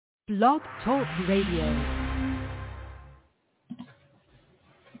Blog Talk Radio.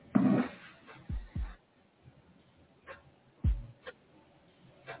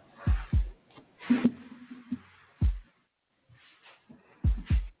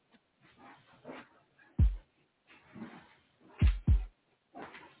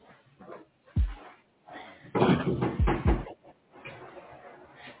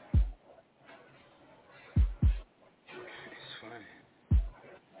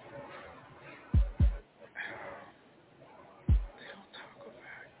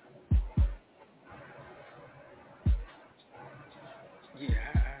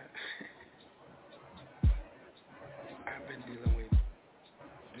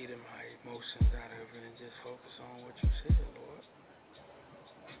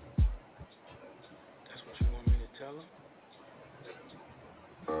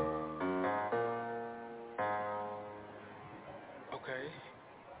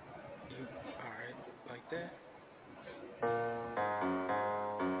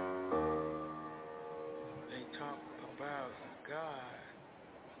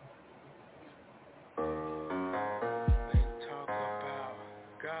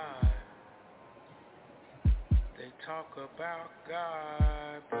 Talk about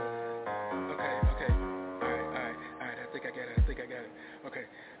God. Okay. Alright. I think I got it. Okay.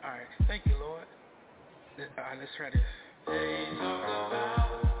 Alright. Thank you, Lord. Alright, let's try this. They talk about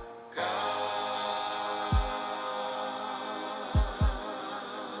God.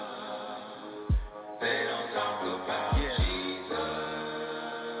 They don't talk about Jesus.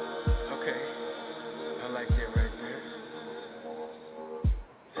 Okay. I like that right there.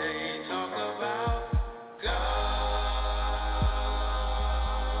 They talk about God.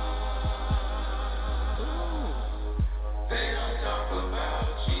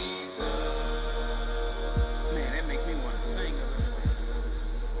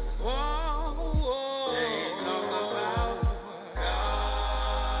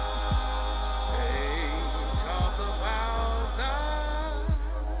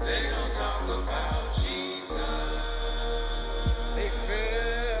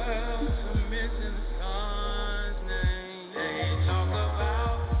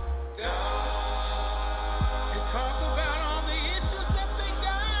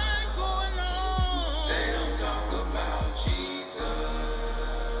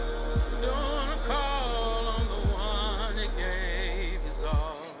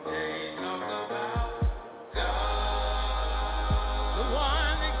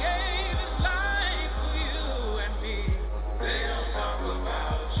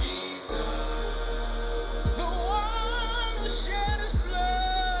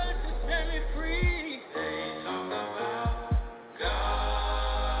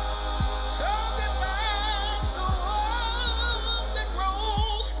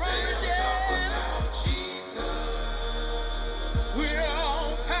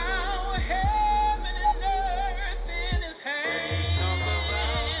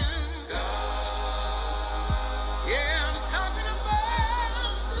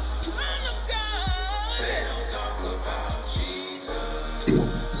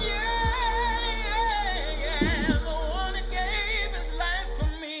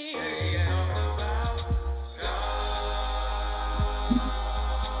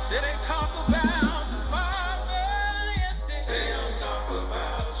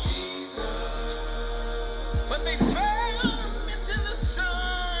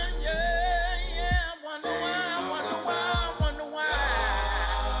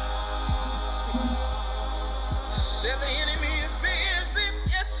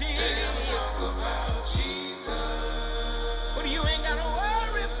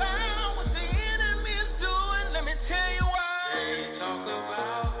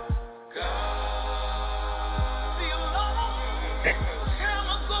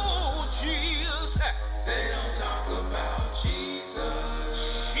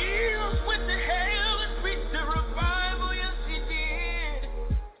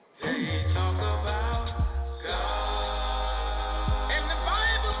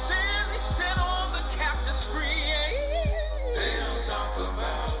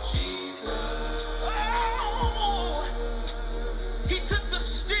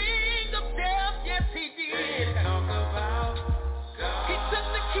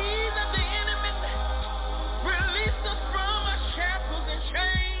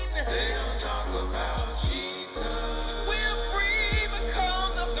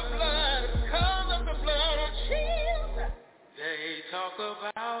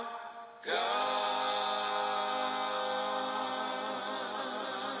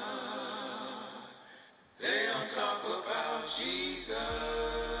 They don't talk about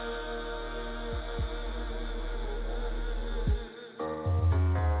Jesus.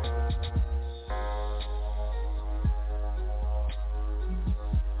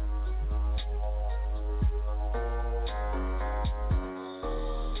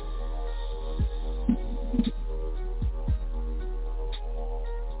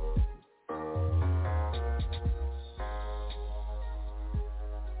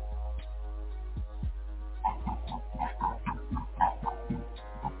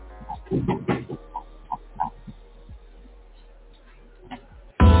 Welcome.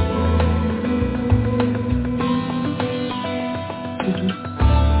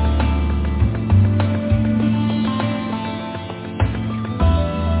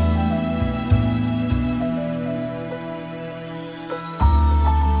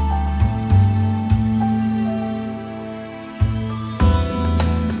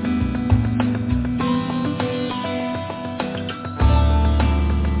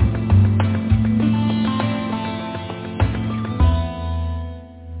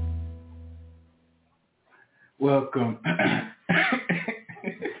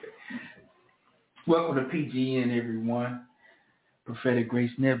 Welcome to PGN, everyone. Prophetic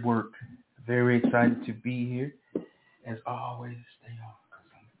Grace Network. Very excited to be here. As always, stay on.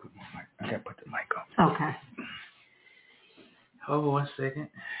 I gotta put the mic on. Okay. Hold on 1 second.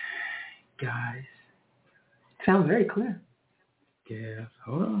 Guys. Sounds very clear. Yes.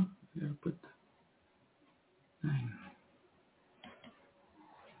 Hold on. I gotta put the...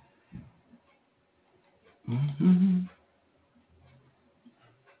 Mm-hmm.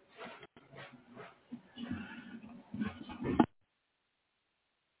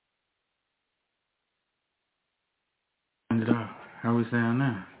 How we sound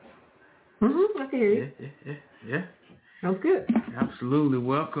now? I can hear you. Yeah. Sounds good. Absolutely.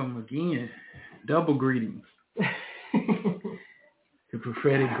 Welcome again. Double greetings. The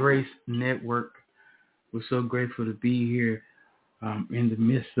Prophetic Grace Network. We're so grateful to be here in the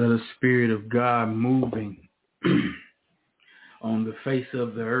midst of the Spirit of God moving on the face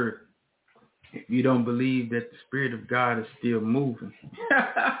of the earth. If you don't believe that the Spirit of God is still moving,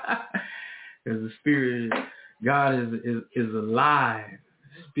 because the Spirit of God is alive.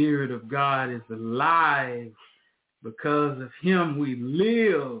 The Spirit of God is alive. Because of Him, we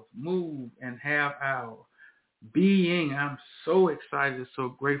live, move, and have our being. I'm so excited, so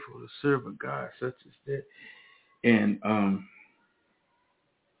grateful to serve a God such as that. And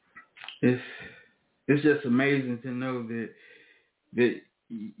it's just amazing to know that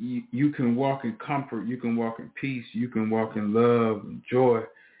you can walk in comfort, you can walk in peace, you can walk in love and joy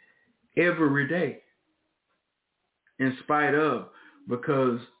every day, in spite of,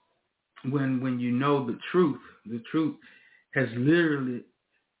 because when you know the truth has literally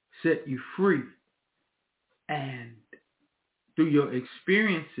set you free, and through your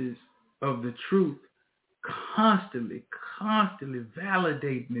experiences of the truth, constantly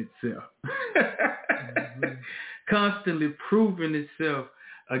validating itself, constantly proving itself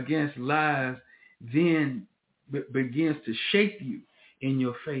against lies, then begins to shape you in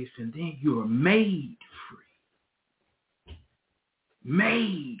your face, and then you are made free.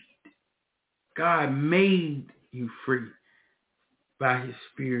 God made you free by His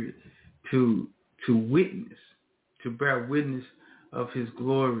Spirit to witness, to bear witness of His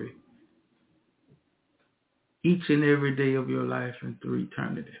glory each and every day of your life and through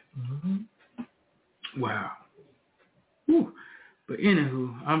eternity. Wow. Whew. But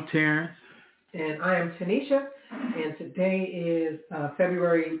anywho, I'm Terence. And I am Tanisha. And today is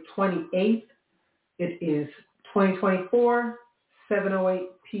February 28th. It is 2024, 7:08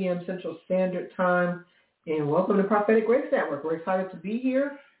 p.m. Central Standard Time. And welcome to Prophetic Grace Network. We're excited to be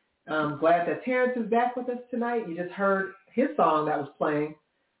here. I'm glad that Terence is back with us tonight. You just heard his song that was playing,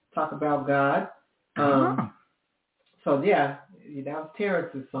 Talk About God. So, yeah, that was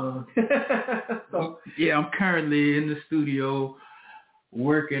Terence's song. Yeah, I'm currently in the studio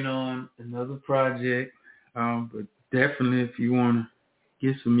working on another project. But definitely, if you want to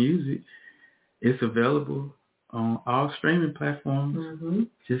get some music, it's available on all streaming platforms.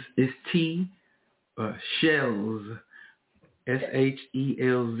 It's T Shells,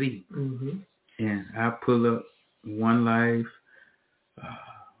 SHELZ. And I pull up One Life.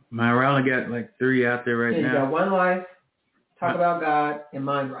 I only got like 3 out there right now. You got One Life, Talk About God, and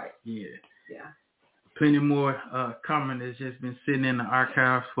Mind Right. Yeah. Plenty more coming. That's just been sitting in the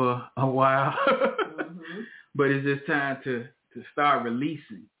archives for a while. But it's just time to start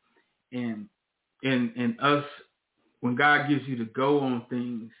releasing. And us, when God gives you to go on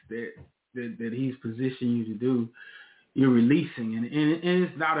things that He's positioned you to do, you're releasing. And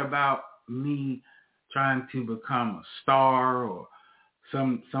it's not about me trying to become a star or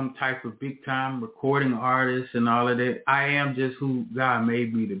some type of big time recording artist and all of that. I am just who God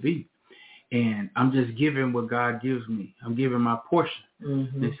made me to be. And I'm just giving what God gives me. I'm giving my portion.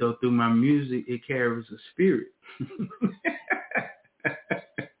 And so through my music, it carries a spirit.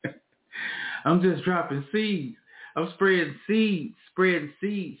 I'm just dropping seeds. I'm spreading seeds.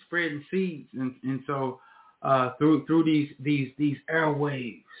 And so through these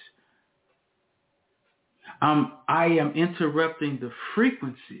airwaves, I am interrupting the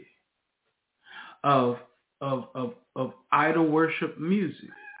frequency of idol worship music.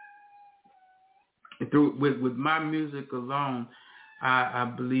 With my music alone, I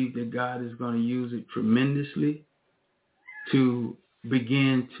believe that God is going to use it tremendously to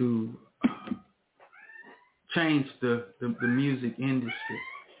begin to change the music industry.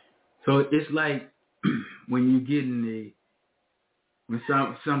 So it's like when you get when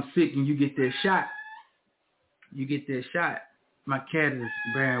some sick and you get that shot. My cat is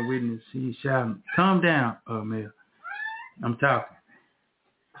bearing witness. He's shouting, "Calm down, Mel. I'm talking."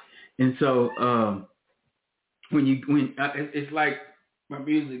 And so it's like my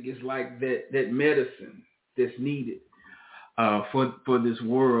music is like that medicine that's needed for this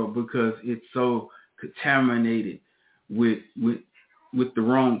world, because it's so contaminated with the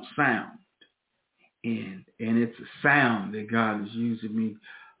wrong sound, and it's a sound that God is using me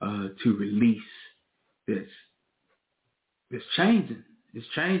to release that's changing. It's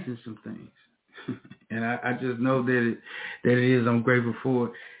changing some things, and I just know that it is. I'm grateful for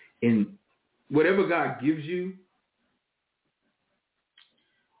it. And whatever God gives you,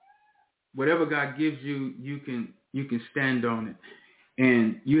 you can stand on it.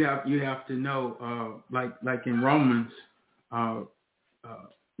 And you have to know, like in Romans,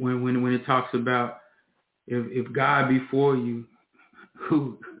 when it talks about if God be for you,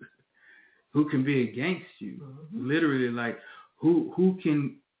 who can be against you? Mm-hmm. Literally, like what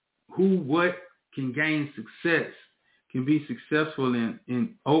can gain success, can be successful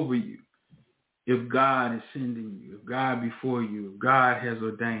in over you, if God is sending you, if God be for you, if God has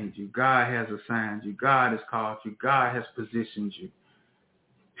ordained you, God has assigned you, God has called you, God has positioned you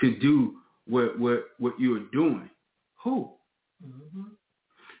to do what you are doing. Who? Mm-hmm.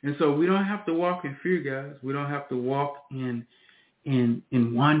 And so we don't have to walk in fear, guys. We don't have to walk in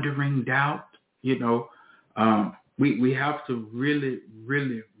wandering doubt. We have to really,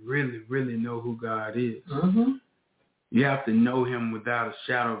 really, really, really know who God is. Mm-hmm. You have to know him without a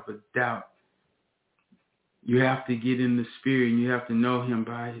shadow of a doubt. You have to get in the spirit, and you have to know him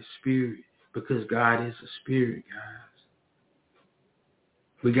by his spirit, because God is a spirit, guys.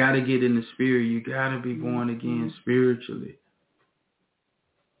 We got to get in the spirit. You got to be born again spiritually.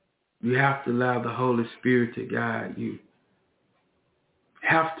 You have to allow the Holy Spirit to guide you.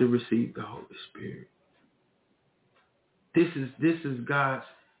 Have to receive the Holy Spirit. This is God's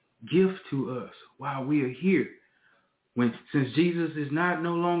gift to us while we are here. Since Jesus is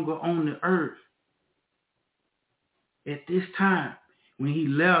no longer on the earth, at this time, when he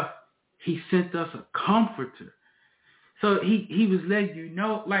left, he sent us a comforter. So he was letting you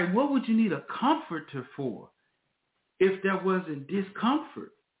know, like, what would you need a comforter for if there wasn't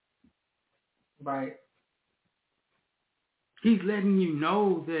discomfort? Right. He's letting you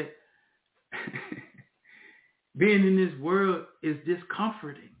know that being in this world is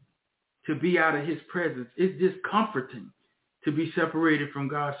discomforting. To be out of his presence, it's discomforting to be separated from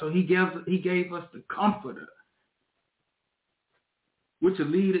God. So he gave us the comforter, which will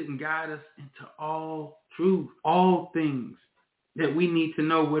lead us and guide us into all truth, all things that we need to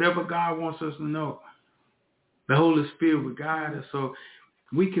know, whatever God wants us to know. The Holy Spirit will guide us so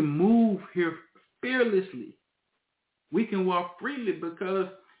we can move here fearlessly. We can walk freely because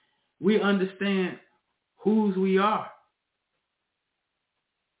we understand whose we are.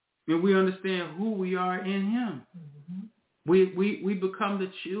 And we understand who we are in him. Mm-hmm. We become the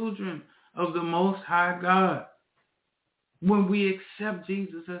children of the Most High God when we accept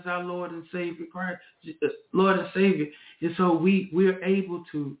Jesus as our Lord and Savior, Christ, Lord and Savior. And so we're able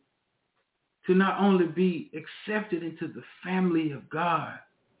to not only be accepted into the family of God,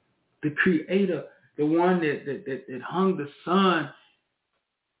 the Creator, the one that hung the sun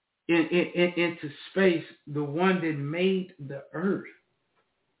into space, the one that made the earth,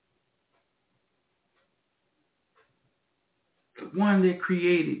 the one that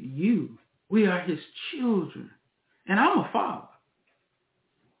created you. We are his children. And I'm a father.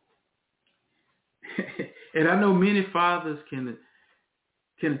 And I know many fathers can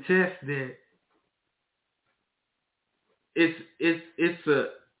attest that it's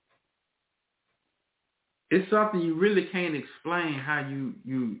something you really can't explain, how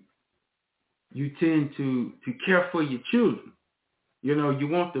you tend to care for your children. You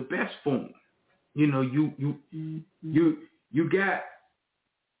want the best for them. You got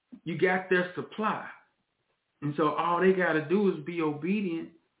their supply. And so all they got to do is be obedient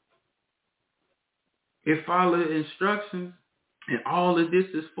and follow the instructions, and all of this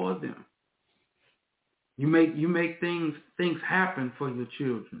is for them. You make things happen for your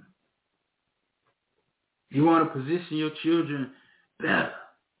children. You want to position your children better.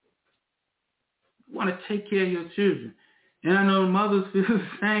 You want to take care of your children. And I know mothers feel the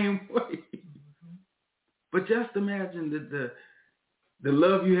same way. But just imagine the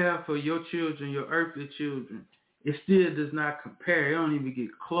love you have for your children, your earthly children, it still does not compare. It don't even get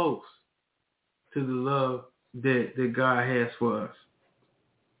close to the love that God has for us.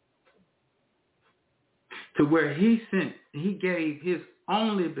 To where he gave his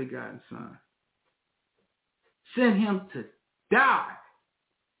only begotten son, sent him to die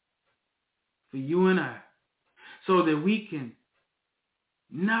for you and I, so that we can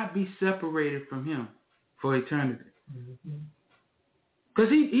not be separated from him for eternity.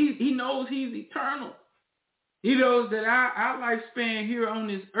 Because he knows he's eternal. He knows that our lifespan here on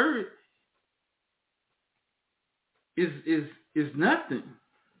this earth is nothing.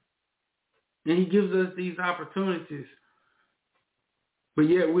 And he gives us these opportunities. But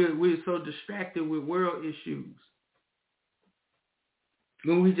yet we're so distracted with world issues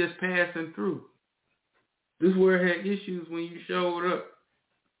when we just passing through. This world had issues when you showed up.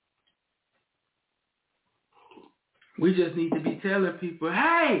 We just need to be telling people,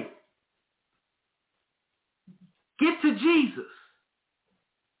 hey, get to Jesus.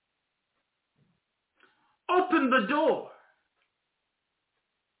 Open the door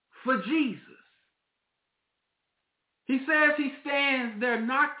for Jesus. He says he stands there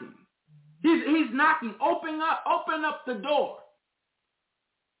knocking. He's knocking. Open up the door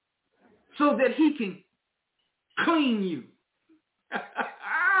so that he can clean you.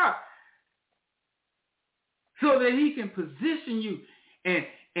 So that he can position you and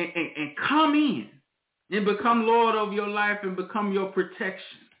come in and become Lord of your life and become your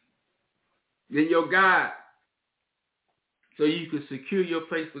protection and your God, so you can secure your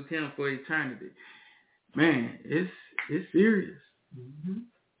place with him for eternity. Man, it's serious. Mm-hmm.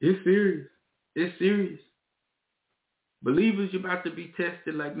 It's serious. It's serious. Believers, you're about to be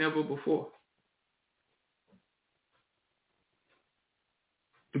tested like never before.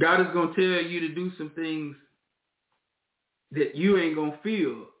 God is going to tell you to do some things that you ain't going to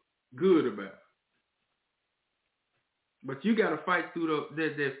feel good about. But you got to fight through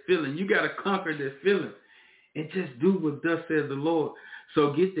that feeling. You got to conquer that feeling and just do what thus says the Lord.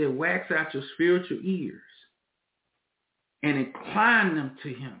 So get that wax out your spiritual ears and incline them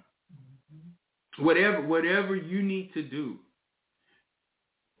to him. Whatever you need to do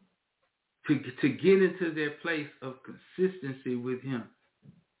to get into that place of consistency with him.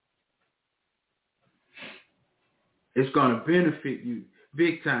 It's going to benefit you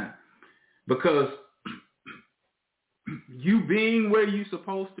big time, because you being where you're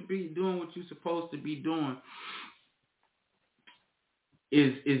supposed to be, doing what you're supposed to be doing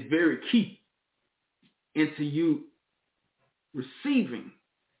is very key into you receiving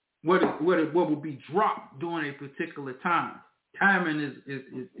what will be dropped during a particular time. Timing is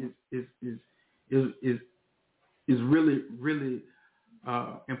really, really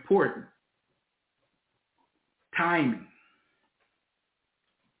important. Timing.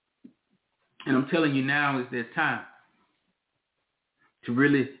 And I'm telling you, now is that time to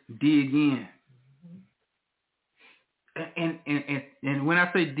really dig in. And when I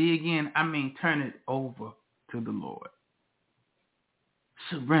say dig in, I mean turn it over to the Lord.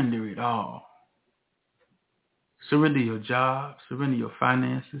 Surrender it all. Surrender your job. Surrender your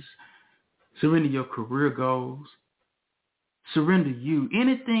finances. Surrender your career goals. Surrender you.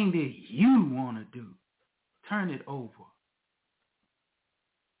 Anything that you want to do, turn it over.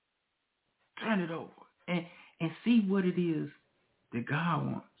 Turn it over. And see what it is that God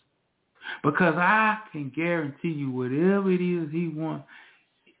wants. Because I can guarantee you whatever it is he wants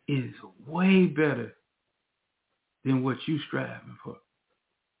is way better than what you're striving for.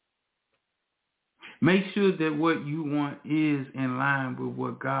 Make sure that what you want is in line with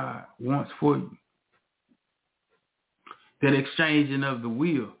what God wants for you. That exchanging of the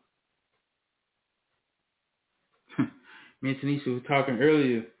will. Me and Tanisha were talking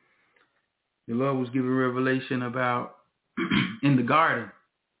earlier. The Lord was giving revelation about in the garden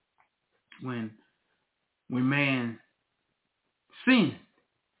when man sinned.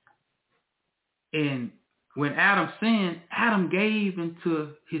 And when Adam sinned, Adam gave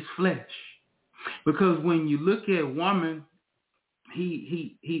into his flesh. Because when you look at woman,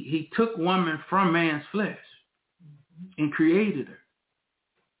 he took woman from man's flesh and created her.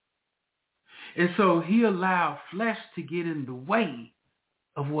 And so he allowed flesh to get in the way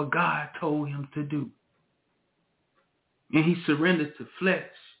of what God told him to do. And he surrendered to flesh.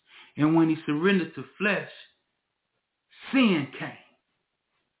 And when he surrendered to flesh, sin came.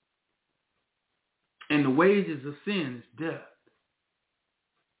 And the wages of sin is death.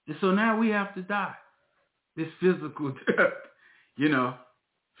 And so now we have to die. This physical death. You know,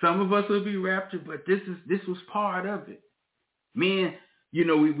 some of us will be raptured, but this was part of it. Man, you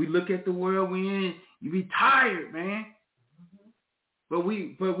know, we look at the world we're in, You be tired, man. But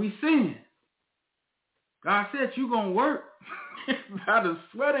we sin. God said you gonna work by the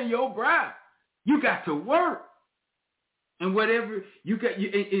sweat of your brow. You got to work. And whatever you got,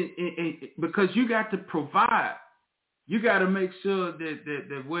 because you got to provide. You got to make sure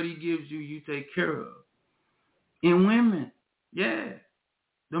that what he gives you, you take care of. And women, yeah,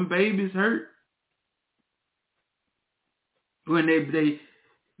 them babies hurt when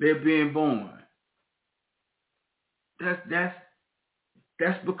they're being born. That's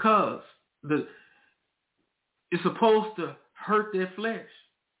because it's supposed to hurt their flesh.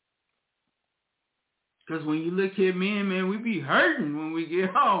 Because when you look at men, man, we be hurting when we get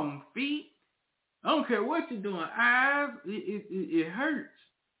home. Feet, I don't care what you're doing. Eyes, it hurts.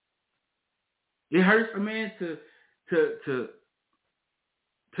 It hurts a man to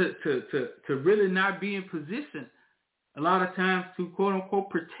really not be in position a lot of times to quote unquote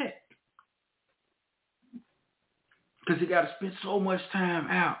protect. Because you got to spend so much time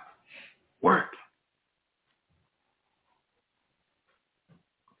out working.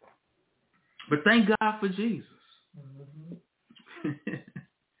 But thank God for Jesus. Mm-hmm.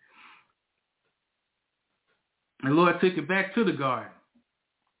 The Lord took it back to the garden.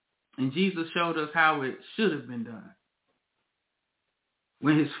 And Jesus showed us how it should have been done.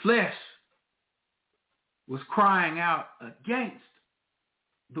 When his flesh was crying out against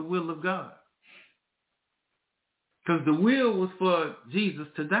the will of God. Because the will was for Jesus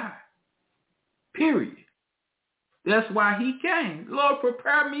to die. Period. That's why he came. Lord,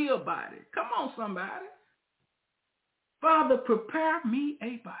 prepare me a body. Come on, somebody. Father, prepare me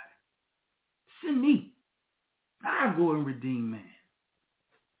a body. Send me. I'll go and redeem man.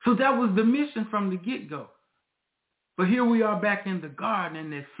 So that was the mission from the get-go. But here we are back in the garden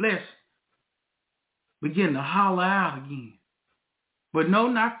and that flesh began to holler out again. But no,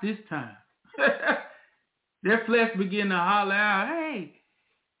 not this time. Their flesh began to holler out, hey,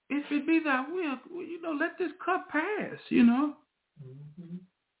 if it be thy will, let this cup pass, Mm-hmm.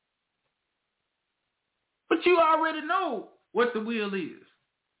 But you already know what the will is.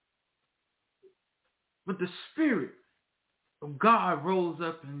 But the Spirit of God rose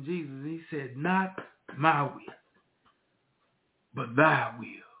up in Jesus. He said, not my will, but thy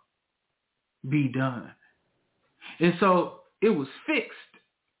will be done. And so it was fixed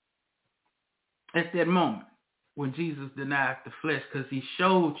at that moment when Jesus denied the flesh, because he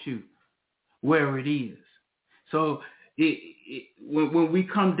showed you where it is. So when we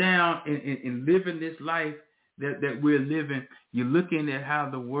come down and live in this life that we're living, you're looking at how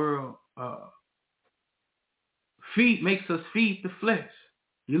the world makes us feed the flesh.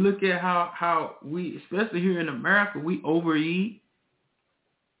 You look at how we, especially here in America, we overeat,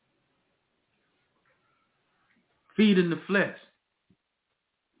 feeding the flesh.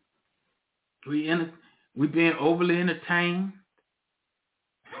 We being overly entertained,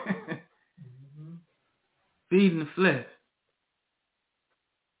 feeding the flesh.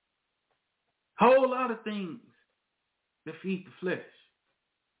 Whole lot of things that feed the flesh.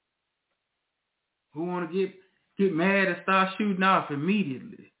 We want to get mad and start shooting off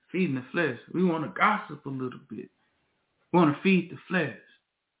immediately, feeding the flesh. We want to gossip a little bit. We want to feed the flesh.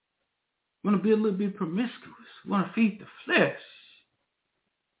 We want to be a little bit promiscuous. We want to feed the flesh.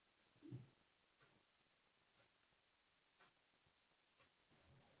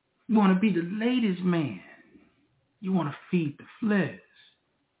 You want to be the latest man. You want to feed the flesh.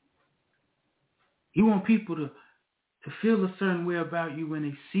 You want people to feel a certain way about you when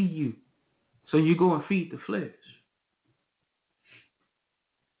they see you. So you go and feed the flesh.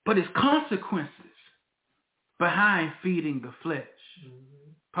 But it's consequences behind feeding the flesh.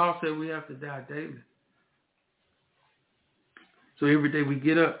 Mm-hmm. Paul said we have to die daily. So every day we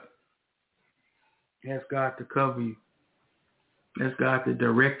get up, ask God to cover you. Ask God to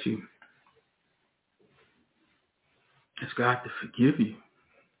direct you. Ask God to forgive you.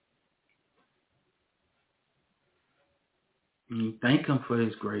 And you thank him for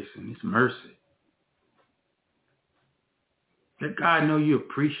his grace and his mercy. Let God know you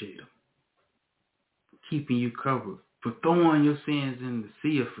appreciate him for keeping you covered, for throwing your sins in the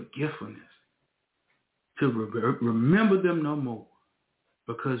sea of forgetfulness, to remember them no more,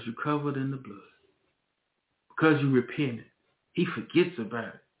 because you covered in the blood, because you repented. He forgets about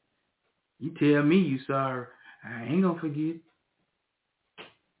it. You tell me you sorry, I ain't gonna forget.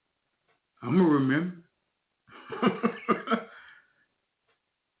 I'm gonna remember.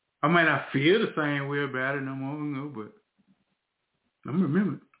 I might not feel the same way about it no more, but I'm gonna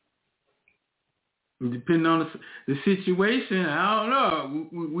remember. Depending on the situation, I don't know.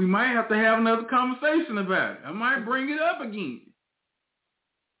 We might have to have another conversation about it. I might bring it up again.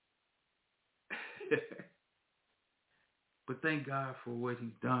 But thank God for what he's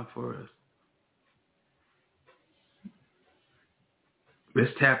done for us.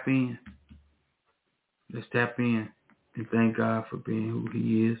 Let's tap in. Let's tap in and thank God for being who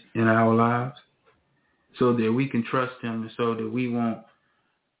he is in our lives so that we can trust him and so that we won't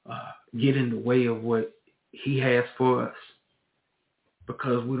get in the way of what he has for us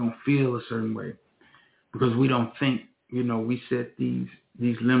because we don't feel a certain way, because we don't think, we set these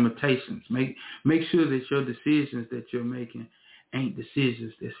limitations. Make sure that your decisions that you're making ain't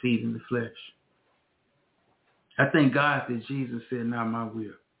decisions that feed in the flesh. I thank God that Jesus said, not my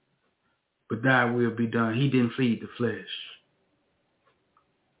will, but thy will be done. He didn't feed the flesh.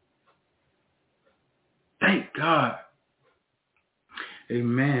 Thank God.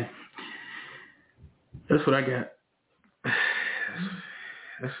 Amen. That's what I got.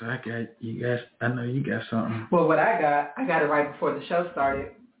 That's what I got. You guys, I know you got something. Well, what I got it right before the show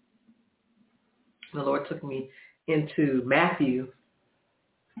started. The Lord took me into Matthew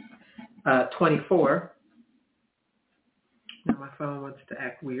 24. Now my phone wants to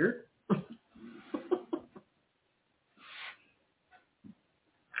act weird.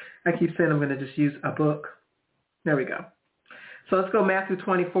 I keep saying I'm going to just use a book. There we go. So let's go Matthew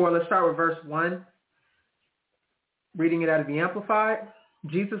 24. Let's start with verse 1. Reading it out of the Amplified.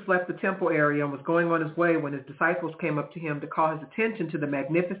 Jesus left the temple area and was going on his way when his disciples came up to him to call his attention to the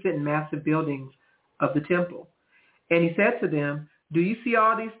magnificent and massive buildings of the temple. And he said to them, "Do you see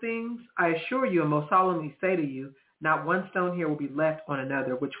all these things? I assure you and most solemnly say to you, not one stone here will be left on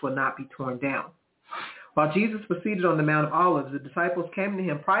another which will not be torn down." While Jesus was seated on the Mount of Olives, the disciples came to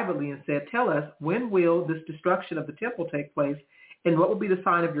him privately and said, "Tell us, when will this destruction of the temple take place, and what will be the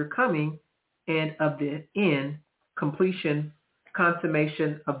sign of your coming and of the end, completion,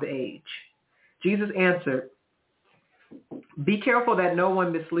 consummation of the age?" Jesus answered, "Be careful that no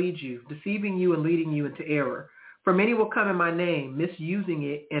one misleads you, deceiving you and leading you into error. For many will come in my name, misusing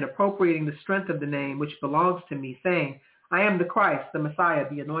it and appropriating the strength of the name which belongs to me, saying, 'I am the Christ, the Messiah,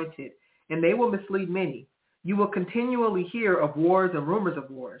 the Anointed,' and they will mislead many. You will continually hear of wars and rumors of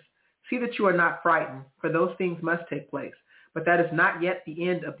wars. See that you are not frightened, for those things must take place. But that is not yet the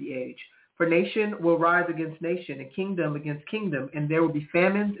end of the age. For nation will rise against nation and kingdom against kingdom, and there will be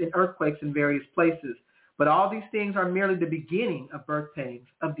famines and earthquakes in various places. But all these things are merely the beginning of birth pains,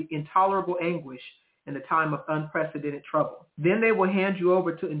 of the intolerable anguish in the time of unprecedented trouble. Then they will hand you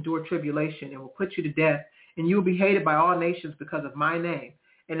over to endure tribulation and will put you to death, and you will be hated by all nations because of my name.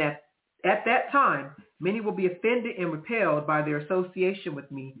 And at that time, many will be offended and repelled by their association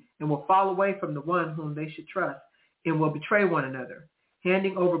with me and will fall away from the one whom they should trust and will betray one another,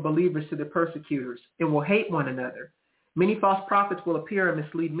 handing over believers to their persecutors, and will hate one another. Many false prophets will appear and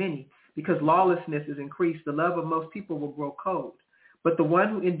mislead many. Because lawlessness is increased, the love of most people will grow cold. But the one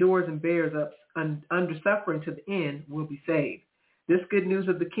who endures and bears up under suffering to the end will be saved. This good news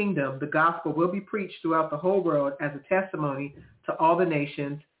of the kingdom, the gospel, will be preached throughout the whole world as a testimony to all the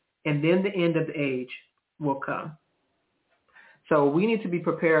nations, and then the end of the age will come." So we need to be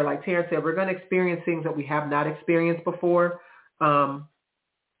prepared. Like Terence said, we're going to experience things that we have not experienced before, and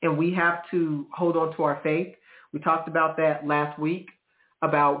we have to hold on to our faith. We talked about that last week,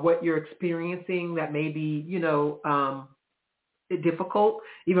 about what you're experiencing that may be, difficult.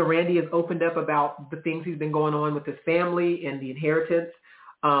 Even Randy has opened up about the things he's been going on with his family and the inheritance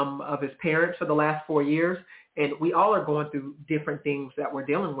of his parents for the last 4 years. And we all are going through different things that we're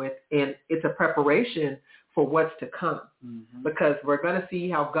dealing with. And it's a preparation for what's to come, because we're going to see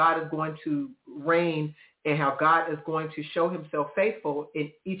how God is going to reign and how God is going to show himself faithful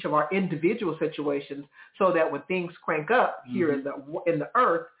in each of our individual situations, so that when things crank up here in the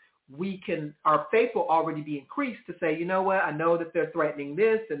earth, our faith will already be increased to say, you know what, I know that they're threatening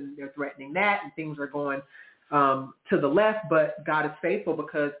this and they're threatening that and things are going to the left, but God is faithful,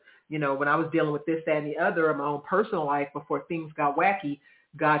 because, when I was dealing with this, that, and the other in my own personal life before things got wacky,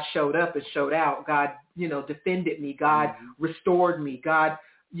 God showed up and showed out. God, defended me. God restored me. God,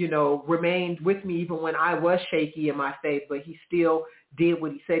 remained with me even when I was shaky in my faith, but he still did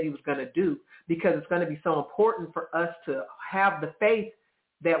what he said he was going to do, because it's going to be so important for us to have the faith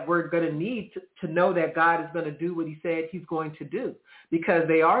that we're going to need to know that God is going to do what he said he's going to do, because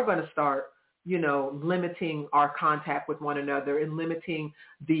they are going to start, limiting our contact with one another and limiting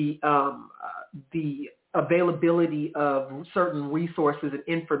the availability of certain resources and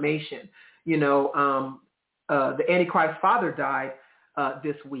information. The Antichrist father died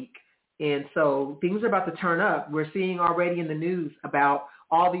this week. And so things are about to turn up. We're seeing already in the news about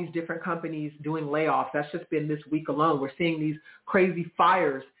all these different companies doing layoffs. That's just been this week alone. We're seeing these crazy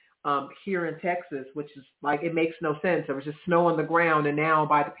fires here in Texas, which is like, it makes no sense. There was just snow on the ground, and now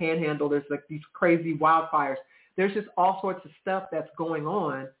by the Panhandle, there's like these crazy wildfires. There's just all sorts of stuff that's going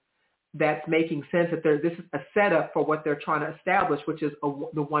on that's making sense that this is a setup for what they're trying to establish, which is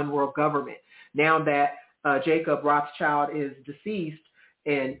the one world government. Now that Jacob Rothschild is deceased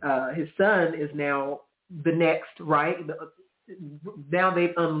and his son is now the next, right? Now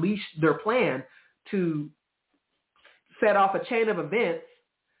they've unleashed their plan to set off a chain of events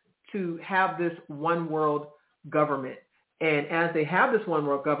to have this one world government. And as they have this one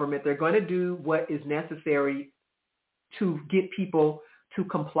world government, they're going to do what is necessary to get people to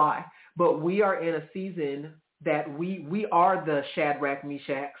comply. But we are in a season that we are the Shadrach,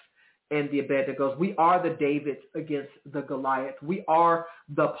 Meshachs, and the Abednego. We are the Davids against the Goliath. We are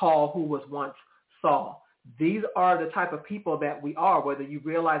the Paul who was once Saul. These are the type of people that we are, whether you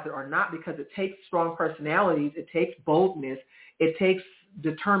realize it or not, because it takes strong personalities, it takes boldness, it takes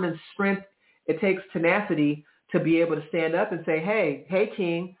determined strength, it takes tenacity to be able to stand up and say, hey,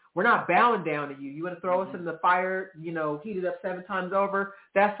 King, we're not bowing down to you. You want to throw us in the fire, heated up 7 times over?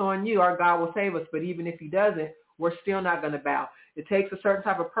 That's on you. Our God will save us. But even if he doesn't, we're still not going to bow. It takes a certain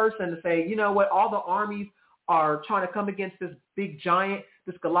type of person to say, you know what, all the armies are trying to come against this big giant,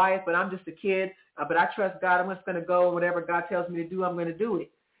 this Goliath, but I'm just a kid. But I trust God. I'm just going to go. Whatever God tells me to do, I'm going to do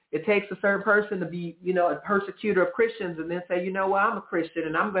it. It takes a certain person to be, a persecutor of Christians and then say, you know what, I'm a Christian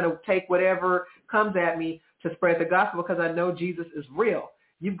and I'm going to take whatever comes at me to spread the gospel because I know Jesus is real.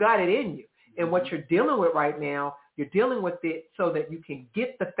 You've got it in you. And what you're dealing with right now, you're dealing with it so that you can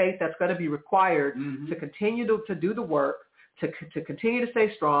get the faith that's going to be required to continue to do the work, to continue to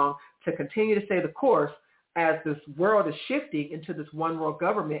stay strong, to continue to stay the course as this world is shifting into this one world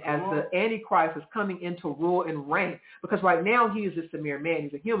government, as the Antichrist is coming into rule and reign. Because right now he is just a mere man.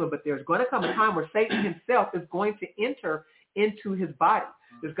 He's a human, but there's going to come a time where Satan himself is going to enter into his body.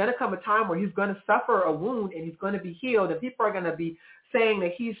 There's going to come a time where he's going to suffer a wound and he's going to be healed, and people are going to be saying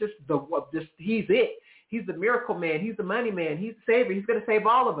that he's just he's it. He's the miracle man. He's the money man. He's the savior. He's going to save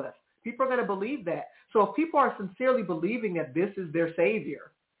all of us. People are going to believe that. So if people are sincerely believing that this is their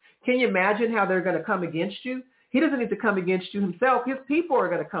savior, can you imagine how they're going to come against you? He doesn't need to come against you himself. His people are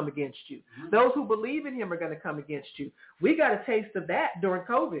going to come against you. Those who believe in him are going to come against you. We got a taste of that during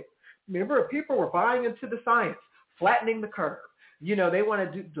COVID. Remember, people were buying into the science, flattening the curve. They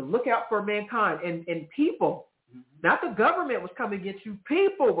want to look out for mankind. And people, not the government was coming against you.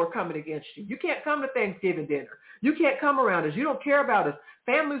 People were coming against you. You can't come to Thanksgiving dinner. You can't come around us. You don't care about us.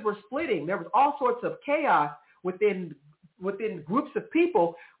 Families were splitting. There was all sorts of chaos within groups of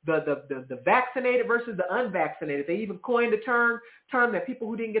people, the vaccinated versus the unvaccinated. They even coined a term that people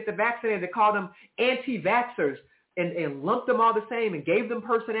who didn't get the vaccinated, they called them anti-vaxxers and lumped them all the same and gave them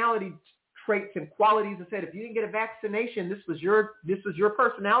personality traits and qualities and said, if you didn't get a vaccination, this was your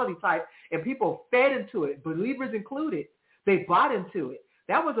personality type, and people fed into it, believers included. They bought into it.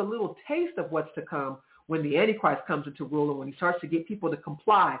 That was a little taste of what's to come when the Antichrist comes into rule and when he starts to get people to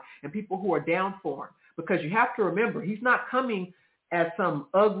comply and people who are down for him. Because you have to remember, he's not coming as some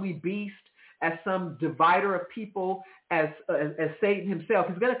ugly beast, as some divider of people, as Satan himself.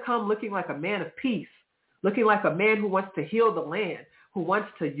 He's going to come looking like a man of peace, looking like a man who wants to heal the land, who wants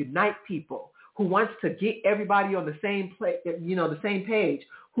to unite people, who wants to get everybody on the same the same page,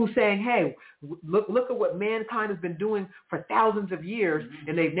 who's saying, hey, look at what mankind has been doing for thousands of years,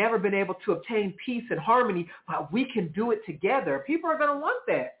 and they've never been able to obtain peace and harmony, but we can do it together. People are going to want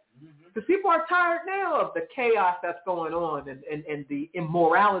that. Because people are tired now of the chaos that's going on and the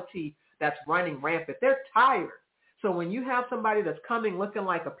immorality that's running rampant. They're tired. So when you have somebody that's coming looking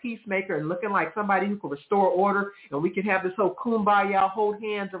like a peacemaker and looking like somebody who can restore order, and we can have this whole kumbaya, hold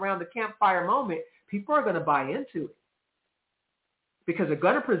hands around the campfire moment, people are going to buy into it. Because they're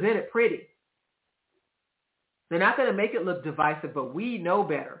going to present it pretty. They're not going to make it look divisive, but we know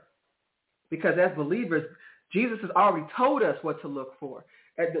better. Because as believers, Jesus has already told us what to look for.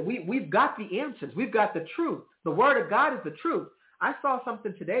 We've got the answers. We've got the truth. The word of God is the truth. I saw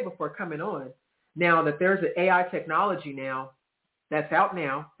something today before coming on. Now that there's an AI technology now that's out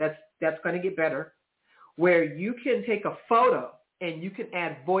now, that's going to get better, where you can take a photo and you can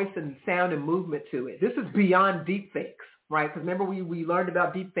add voice and sound and movement to it. This is beyond deepfakes, right? Because remember we learned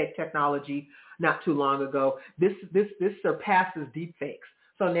about deepfake technology not too long ago. This surpasses deepfakes.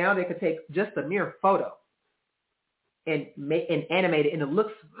 So now they can take just a mere photo and animate it, and it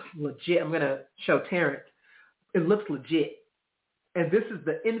looks legit. I'm going to show Terrence. It looks legit. And this is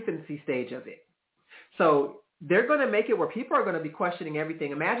the infancy stage of it. So they're going to make it where people are going to be questioning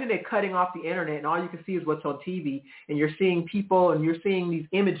everything. Imagine they're cutting off the internet and all you can see is what's on TV, and you're seeing people and you're seeing these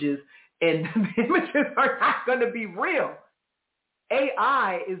images, and the images are not going to be real.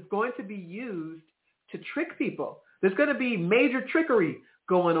 AI is going to be used to trick people. There's going to be major trickery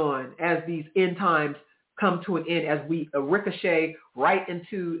going on as these end times come to an end, as we ricochet right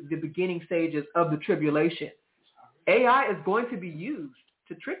into the beginning stages of the tribulation. AI is going to be used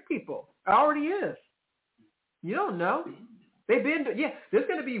to trick people. It already is. You don't know. There's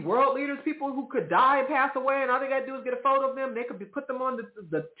going to be world leaders, people who could die and pass away, and all they got to do is get a photo of them. They could put them on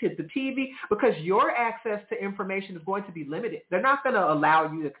the TV, because your access to information is going to be limited. They're not going to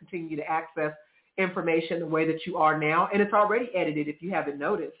allow you to continue to access information the way that you are now, and it's already edited if you haven't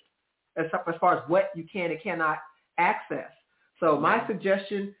noticed, as far as what you can and cannot access. So my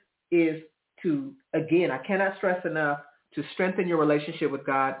suggestion is to, again, I cannot stress enough, to strengthen your relationship with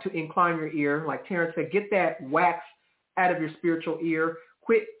God, to incline your ear. Like Terence said, get that wax out of your spiritual ear.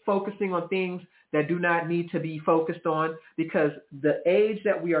 Quit focusing on things that do not need to be focused on, because the age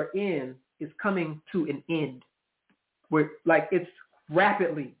that we are in is coming to an end. It's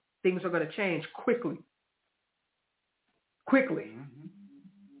rapidly. Things are going to change quickly. Mm-hmm.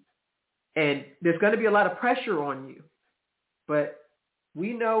 And there's going to be a lot of pressure on you. But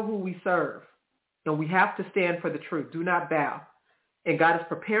we know who we serve, and we have to stand for the truth. Do not bow. And God is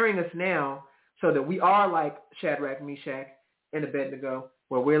preparing us now so that we are like Shadrach, Meshach, and Abednego,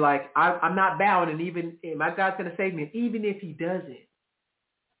 where we're like, I'm not bowing, and my God's going to save me. And even if he doesn't,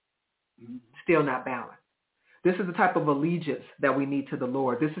 still not bowing. This is the type of allegiance that we need to the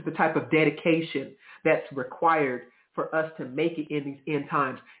Lord. This is the type of dedication that's required for us to make it in these end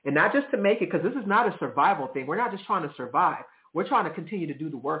times. And not just to make it, because this is not a survival thing. We're not just trying to survive. We're trying to continue to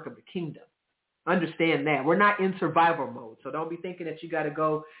do the work of the kingdom. Understand that. We're not in survival mode. So don't be thinking that you got to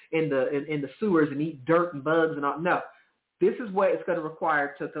go in the sewers and eat dirt and bugs and all. No. This is what it's going to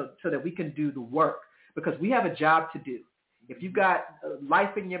require so that we can do the work, because we have a job to do. If you've got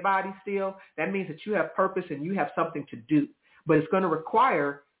life in your body still, that means that you have purpose and you have something to do. But it's going to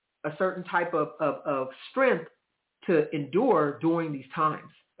require a certain type of strength to endure during these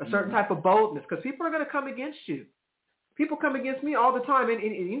times, a certain type of boldness, because people are going to come against you. People come against me all the time. And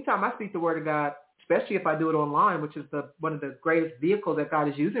anytime I speak the word of God, especially if I do it online, which is one of the greatest vehicles that God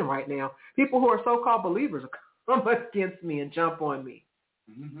is using right now, people who are so-called believers come against me and jump on me.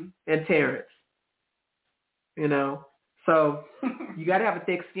 Mm-hmm. And Terence, So you got to have a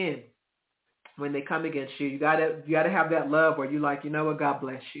thick skin when they come against you. You got to have that love where you're like, you know what, God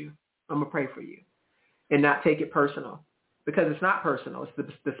bless you. I'm going to pray for you, and not take it personal, because it's not personal.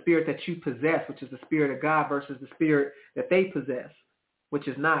 It's the spirit that you possess, which is the spirit of God, versus the spirit that they possess, which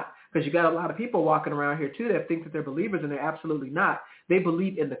is not. Because you got a lot of people walking around here too that think that they're believers, and they're absolutely not. They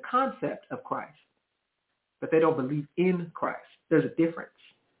believe in the concept of Christ, but they don't believe in Christ. There's a difference.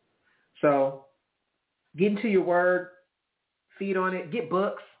 So get into your word. Feed on it. Get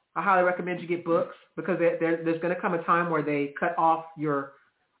books. I highly recommend you get books, because there's going to come a time where they cut off your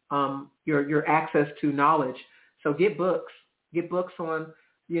access to knowledge. So get books. Get books on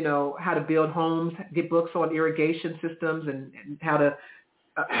how to build homes. Get books on irrigation systems and how to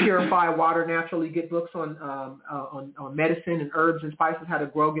purify water naturally. Get books on medicine and herbs and spices, how to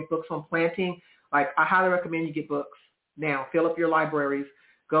grow. Get books on planting. I highly recommend you get books now. Fill up your libraries.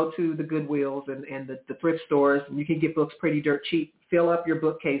 Go to the Goodwills and the thrift stores, and you can get books pretty dirt cheap. Fill up your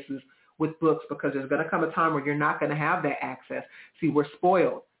bookcases with books, because there's going to come a time where you're not going to have that access. See, we're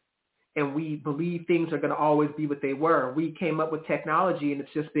spoiled, and we believe things are going to always be what they were. We came up with technology, and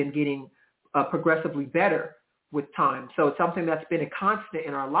it's just been getting progressively better with time. So it's something that's been a constant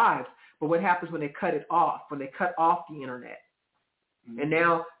in our lives. But what happens when they cut it off, when they cut off the internet? Mm-hmm. And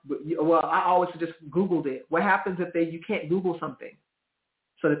now, I always just Googled it. What happens if you can't Google something?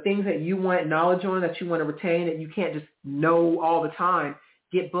 So the things that you want knowledge on, that you want to retain, that you can't just know all the time,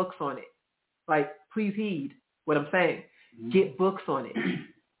 get books on it. Please heed what I'm saying. Mm-hmm. Get books on it.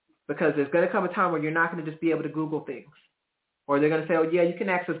 Because there's going to come a time where you're not going to just be able to Google things. Or they're going to say, oh, yeah, you can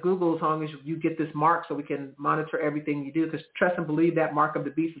access Google as long as you get this mark so we can monitor everything you do. Because trust and believe that mark of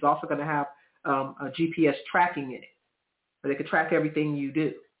the beast is also going to have a GPS tracking in it. Where they can track everything you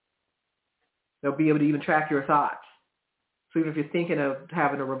do. They'll be able to even track your thoughts. So even if you're thinking of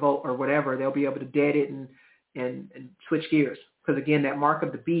having a revolt or whatever, they'll be able to dead it and switch gears. Because again, that mark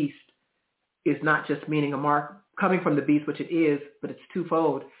of the beast is not just meaning a mark coming from the beast, which it is, but it's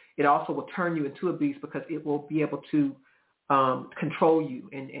twofold. It also will turn you into a beast, because it will be able to control you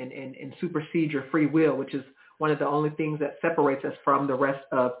and supersede your free will, which is one of the only things that separates us from the rest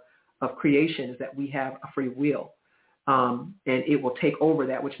of creation, is that we have a free will. And it will take over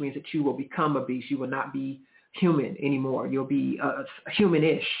that, which means that you will become a beast. You will not be human anymore. You'll be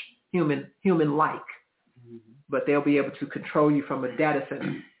humanish, human-like, but they'll be able to control you from a data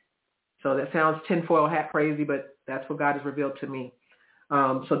center. So that sounds tinfoil hat crazy, but that's what God has revealed to me.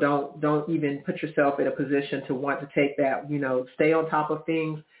 So don't even put yourself in a position to want to take that. Stay on top of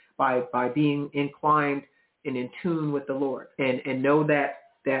things by being inclined and in tune with the Lord, and know that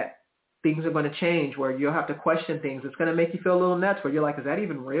things are going to change where you'll have to question things. It's going to make you feel a little nuts where you're like, is that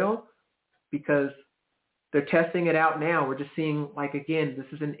even real? Because they're testing it out now. We're just seeing, like, again, this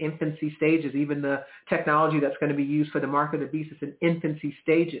is in infancy stages. Even the technology that's going to be used for the mark of the beast is in infancy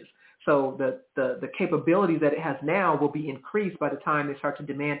stages. So the capabilities that it has now will be increased by the time they start to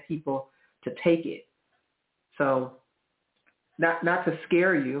demand people to take it. So not to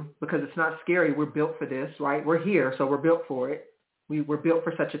scare you, because it's not scary. We're built for this, right? We're here, so we're built for it. We're built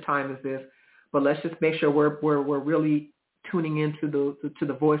for such a time as this. But let's just make sure we're really tuning into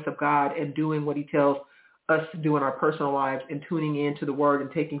the voice of God and doing what he tells us to do in our personal lives, and tuning into the word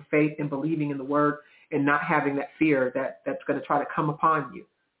and taking faith and believing in the word, and not having that fear that's going to try to come upon you,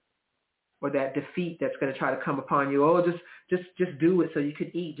 or that defeat that's going to try to come upon you. Oh, just do it so you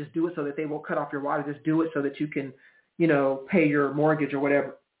can eat. Just do it so that they won't cut off your water. Just do it so that you can, pay your mortgage or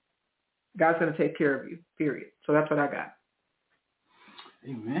whatever. God's going to take care of you, period. So that's what I got.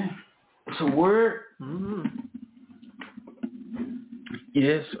 Amen. It's a word. Mm-hmm.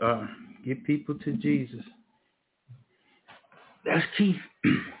 Yes, get people to Jesus. That's key.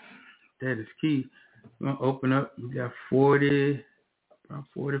 That is key. We're going to open up. We got about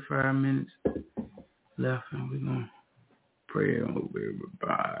 45 minutes left, and we're going to pray over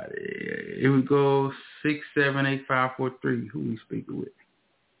everybody. Here we go. 678-543. Who we speaking with?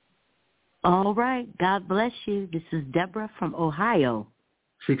 All right. God bless you. This is Deborah from Ohio.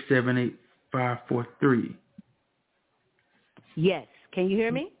 678-543. Yes. Can you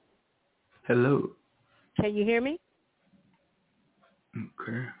hear me? Hello. Can you hear me?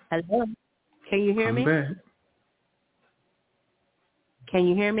 Okay. Hello. Can you hear me? I'm back. Can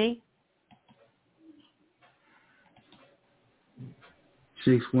you hear me?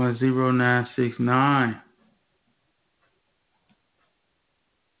 610969.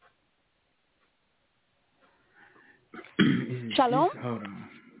 Shalom. Hold on.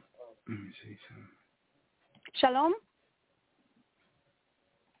 Let me see something. Shalom.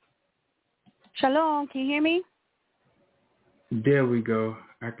 Shalom. Can you hear me? There we go.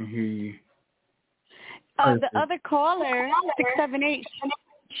 I can hear you. The other caller, 678,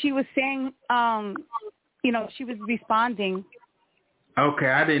 she was saying, she was responding.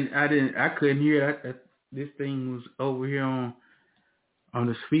 Okay, I couldn't hear. This thing was over here on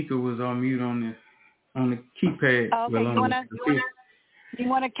the speaker, was on mute on the keypad. Okay, well, you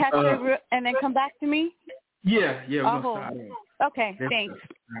wanna catch her and then come back to me? Yeah, we're gonna start. Okay, thanks. All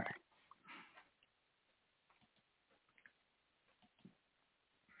right.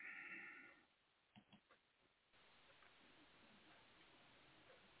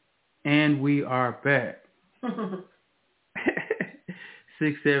 And we are back.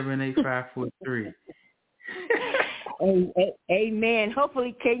 678-543. Amen.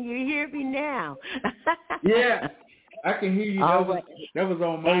 Hopefully, can you hear me now? Yeah, I can hear you. That was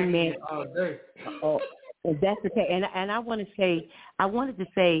on my end all day. Oh, that's okay. And I wanted to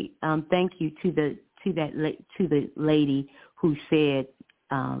say thank you to the lady who said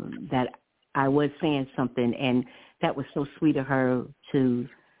that I was saying something, and that was so sweet of her to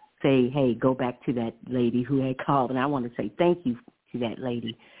say, hey, go back to that lady who had called. And I want to say thank you to that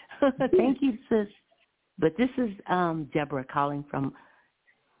lady. Thank you, sis. But this is Deborah calling from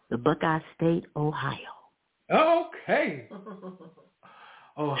the Buckeye State, Ohio. Okay.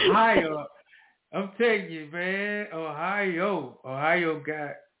 Ohio. I'm telling you, man, Ohio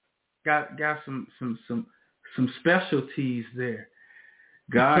got some specialties there.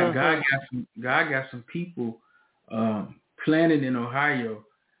 God got some people planted in Ohio.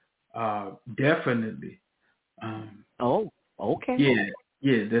 Definitely. Okay. Yeah.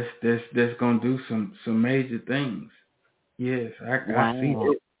 That's gonna do some major things. Yes, I see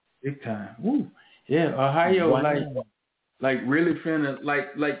it big time. Woo. Yeah, Ohio, like really finna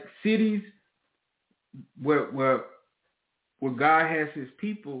like cities where God has His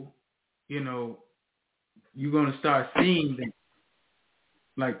people. You're gonna start seeing them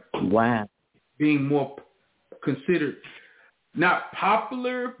like being more considered, not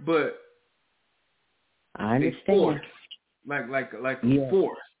popular, but I understand. Force. Like a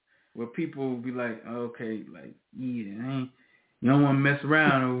force where people will be like, okay, like you don't want to mess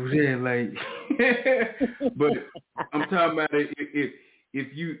around over there, like. But I'm talking about if you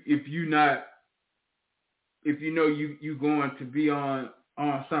know you going to be on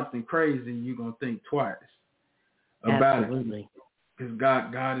something crazy, you're gonna think twice about it. Because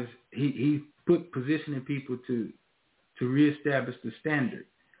God is he put positioning people to reestablish the standard,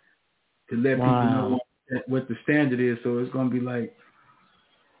 to let people know what the standard is. So it's gonna be like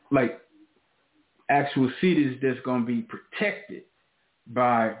actual cities that's going to be protected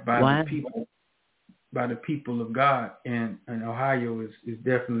by Wow. the people of God, and Ohio is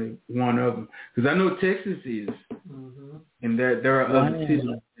definitely one of them. Because I know Texas is, and there are other cities,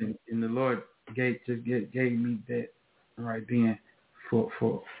 and the Lord gave me that right then for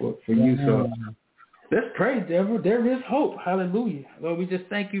you. So let's pray, Deborah. There is hope. Hallelujah. Lord, we just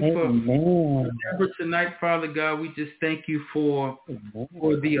thank you for Deborah tonight, Father God. We just thank you for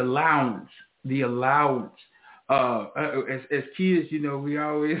the allowance. As kids, you know, we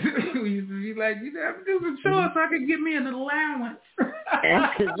always we used to be like, you have to do some chores so I can get me an allowance.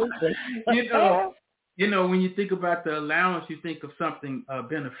 Absolutely. you know, when you think about the allowance, you think of something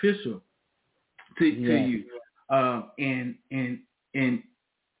beneficial to you, and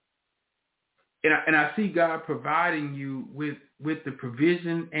I see God providing you with the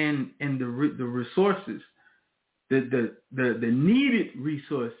provision and the resources, the needed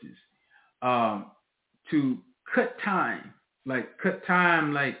resources, to cut time like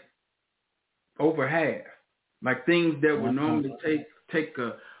over half, like things that would normally take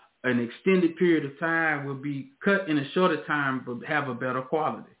an extended period of time will be cut in a shorter time but have a better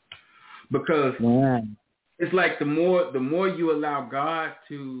quality, because it's like the more you allow God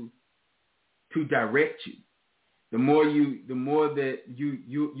to direct you, the more that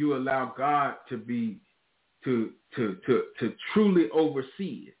you allow God to be to truly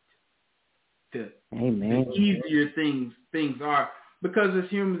oversee it. Amen. The easier things are, because as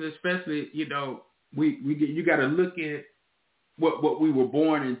humans, especially, you know, you got to look at what we were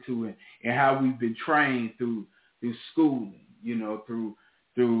born into and how we've been trained through schooling, you know, through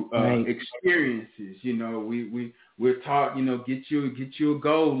experiences. You know, we're taught, you know, get you a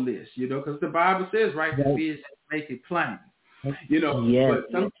goal list, you know, because the Bible says, write the vision, make it plain. You know,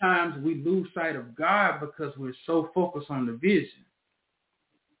 but sometimes we lose sight of God because we're so focused on the vision.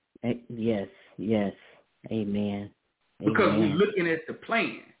 Yes. Amen. Because we're looking at the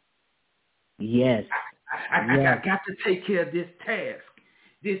plan. Yes. I got to take care of this task.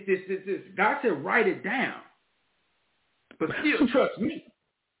 This. God said, write it down. But still trust me.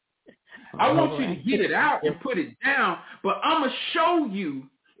 I want you to get it out and put it down, but I'm going to show you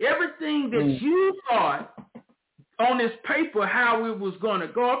everything that you thought on this paper, how it was going to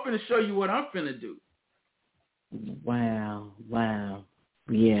go. I'm going to show you what I'm going to do. Wow.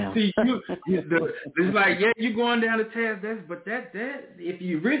 Yeah. See, it's like, you're going down the task, but that if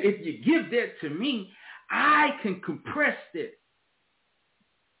you give that to me, I can compress it,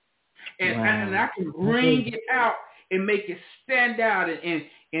 and I can bring it out and make it stand out and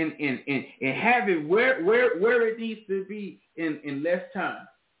have it where it needs to be in less time.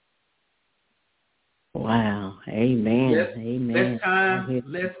 Wow. Amen. Less time,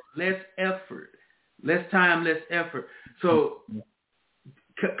 less effort. Less time, less effort. So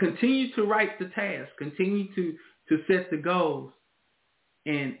continue to write the task. Continue to set the goals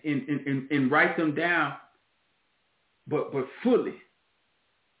and write them down. But fully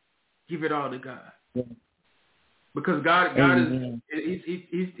give it all to God. Yeah. Because God is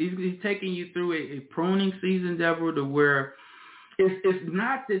he's taking you through a pruning season, Deborah, to where it's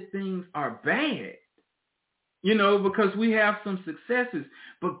not that things are bad, you know, because we have some successes,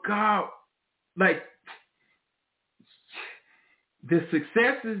 but God, like, the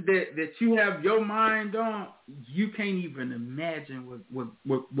successes that you have your mind on, you can't even imagine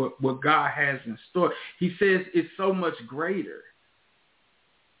what God has in store. He says it's so much greater.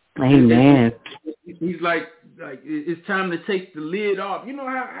 Amen. He's like it's time to take the lid off. You know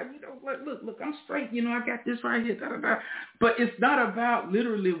how you know, look, I'm straight. You know, I got this right here. Da, da, da. But it's not about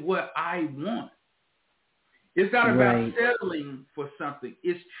literally what I want. It's not about settling for something.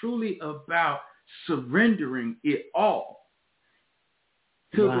 It's truly about surrendering it all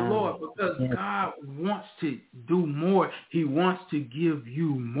to the Lord, because God wants to do more. He wants to give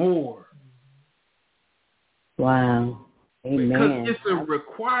you more. Wow. Amen. Because it's a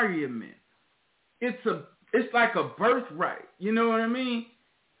requirement. It's like a birthright. You know what I mean?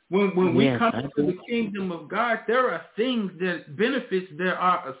 When we come into the kingdom of God, there are benefits that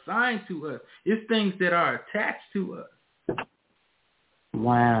are assigned to us. It's things that are attached to us.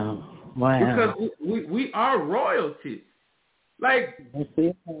 Wow. Because we are royalty. Like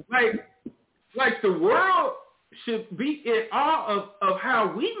the world should be in awe of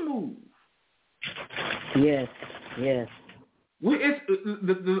how we move. Yes.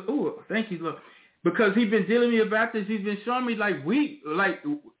 Thank you, Lord. Because he's been dealing with me about this. He's been showing me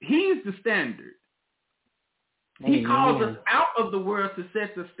he's the standard. He calls us out of the world to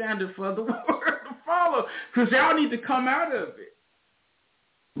set the standard for the world to follow. Because y'all need to come out of it.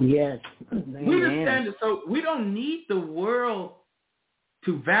 Yes. We the standard, so we don't need the world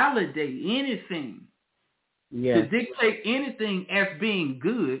to validate anything, to dictate anything as being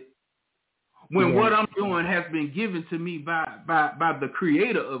good, when what I'm doing has been given to me by the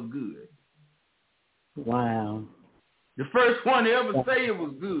creator of good. Wow. The first one to ever say it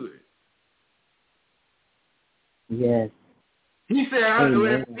was good. Yes. He said,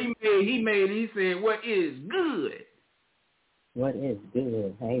 he said, what is good? What is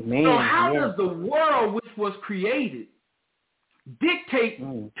good? Amen. So how does the world which was created dictate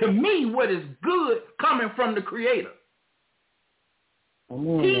to me what is good coming from the creator?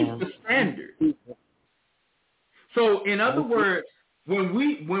 He's the standard. So in other words, when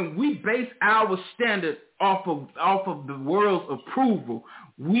we base our standard off of the world's approval,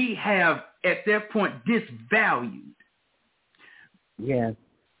 we have at that point disvalued. Yes.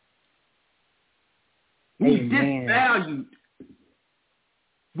 We disvalued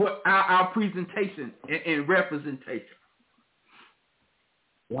what our presentation and representation.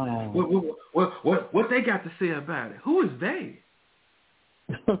 Wow. What they got to say about it? Who is they?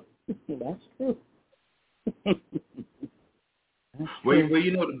 That's true. Well,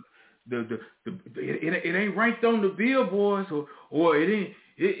 you know, it ain't ranked on the billboards or it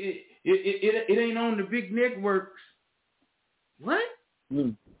ain't on the big networks. What?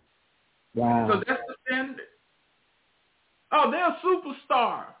 Wow. So that's the standard. Oh, they're a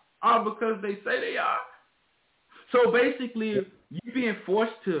superstar. All because they say they are. So basically, you're being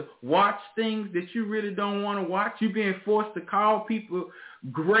forced to watch things that you really don't want to watch. You're being forced to call people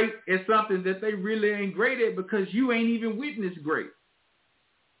great at something that they really ain't great at because you ain't even witnessed great.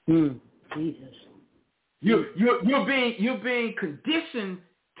 Jesus. You're being conditioned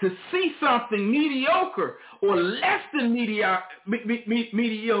to see something mediocre or less than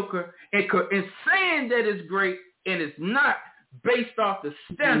mediocre and saying that it's great and it's not based off the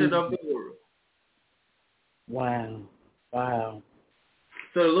standard of the world. Wow.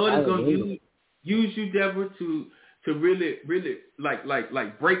 So the Lord is going to use you, Deborah, to really like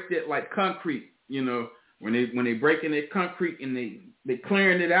break that like concrete. You know, when they breaking that concrete and they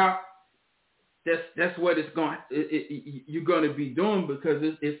clearing it out. That's what you're going to be doing because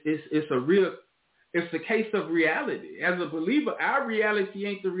it's a case of reality. As a believer, our reality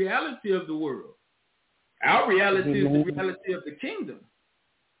ain't the reality of the world. Our reality is the reality of the kingdom.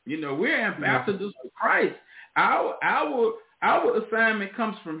 You know, we're ambassadors for Christ. Our assignment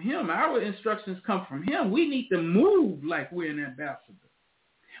comes from Him. Our instructions come from Him. We need to move like we're an ambassador.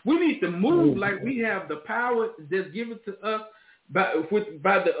 We need to move like we have the power that's given to us by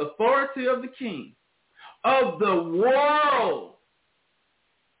the authority of the King of the world,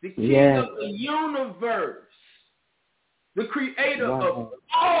 the King of the universe, the Creator of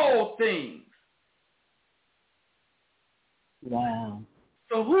all things. Wow.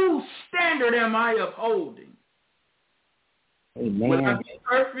 So whose standard am I upholding? Amen. Will I be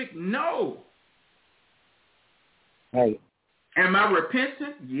perfect? No. Right. Am I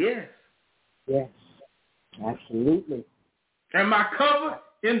repentant? Yes. Yes. Absolutely. Am I covered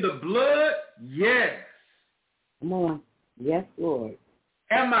in the blood? Yes. Come on. Yes, Lord.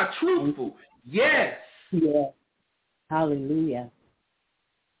 Am I truthful? Yes. Yes. Hallelujah.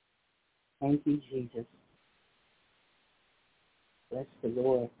 Thank you, Jesus. Bless the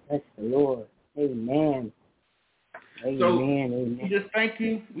Lord. Bless the Lord. Amen. Amen. We just thank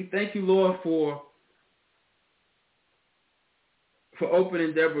you. We thank you, Lord, for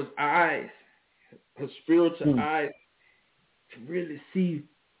opening Deborah's eyes, her spiritual eyes, to really see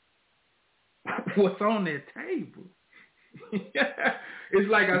what's on that table. It's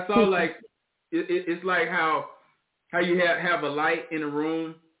like I saw, like it's like how you have a light in a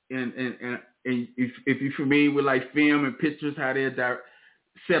room, and if you're familiar with like film and pictures, how they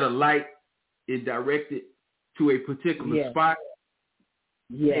set a light and direct it to a particular spot,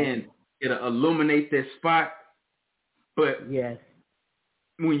 and it'll illuminate that spot. But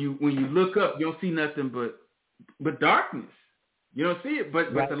when you look up, you don't see nothing but darkness. You don't see it,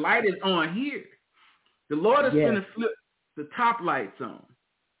 but the light is on here. The Lord is going to flip the top lights on.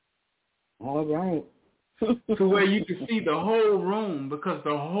 All right. To where you can see the whole room, because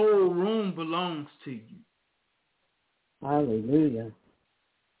the whole room belongs to you. Hallelujah.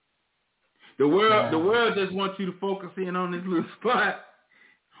 The world just wants you to focus in on this little spot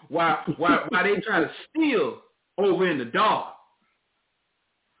while they try to steal over in the dark.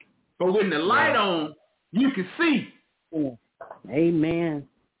 But when the light on, you can see. Amen.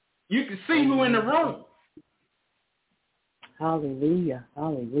 You can see who in the room. Hallelujah.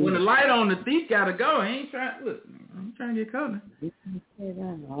 Hallelujah. When the light on, the thief gotta go. I'm trying to get caught.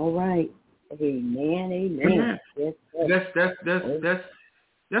 All right. Amen. Yes,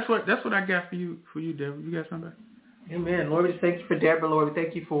 that's what I got for you, Deborah. You got something? Amen. Lord, we just thank you for Deborah. Lord, we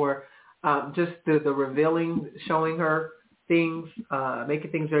thank you for just the revealing, showing her things,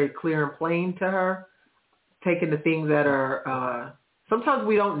 making things very clear and plain to her, taking the things that are sometimes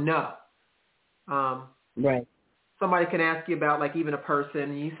we don't know. Right. Somebody can ask you about, like, even a person,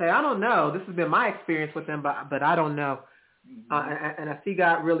 and you say, I don't know. This has been my experience with them, but I don't know. And I see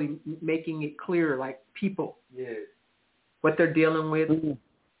God really making it clear, like people, what they're dealing with,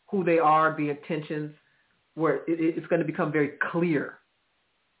 who they are, the intentions, where it's going to become very clear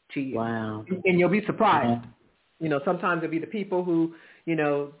to you. Wow. And you'll be surprised. Yeah. Sometimes it'll be the people who,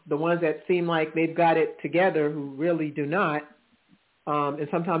 the ones that seem like they've got it together who really do not. And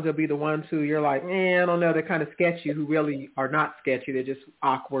sometimes it'll be the ones who you're like, I don't know, they're kind of sketchy, who really are not sketchy. They're just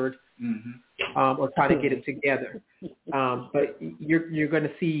awkward or trying to get it together. But you're going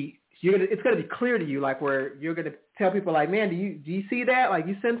to see, it's going to be clear to you, like where you're going to tell people like, man, do you see that? Like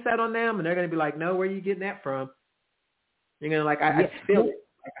you sense that on them? And they're going to be like, no, where are you getting that from? You're going to like, I feel it.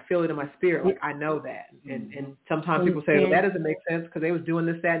 Like, I feel it in my spirit. Like I know that. And sometimes people say, well, that doesn't make sense because they was doing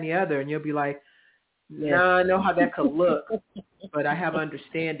this, that, and the other. And you'll be like, no, I know how that could look, but I have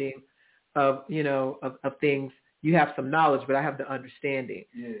understanding of, of things. You have some knowledge, but I have the understanding.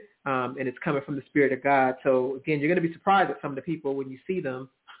 And it's coming from the Spirit of God. So, again, you're going to be surprised at some of the people when you see them.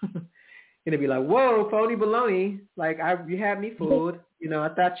 You're going to be like, whoa, phony baloney. Like, you had me fooled. I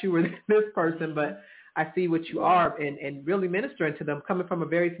thought you were this person, but I see what you are, and really ministering to them, coming from a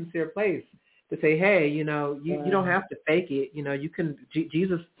very sincere place. To say, hey, you don't have to fake it. You can,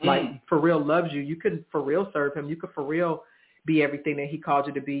 Jesus, like, for real loves you. You can for real serve him. You can for real be everything that he called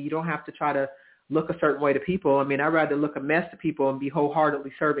you to be. You don't have to try to look a certain way to people. I mean, I'd rather look a mess to people and be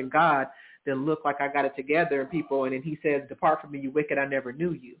wholeheartedly serving God than look like I got it together and people. And then he says, depart from me, you wicked, I never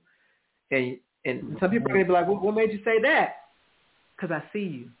knew you. And some people are going to be like, well, what made you say that? Because I see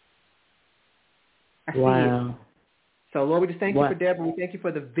you. I see you. So, Lord, we just thank you for Deborah. We thank you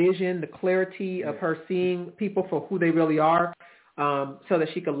for the vision, the clarity of her seeing people for who they really are, so that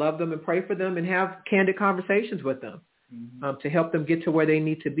she can love them and pray for them and have candid conversations with them to help them get to where they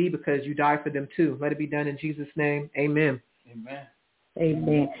need to be, because you died for them too. Let it be done in Jesus' name. Amen. Amen.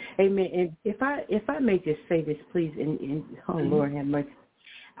 Amen. Amen. And if I may just say this, please, and oh, Lord have mercy.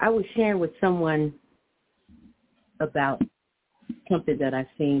 I was sharing with someone about something that I've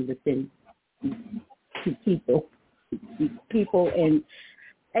seen within two people, and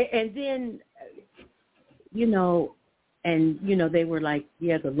then, they were like,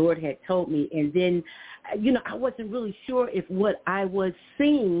 yeah, the Lord had told me. And then, I wasn't really sure if what I was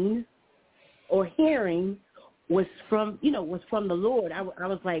seeing or hearing was from the Lord. I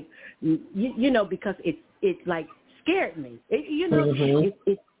was like, because it like scared me.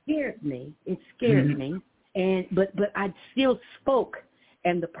 It scared me. It scared me. And but I still spoke.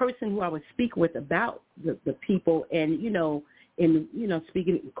 And the person who I was speaking with about the people, and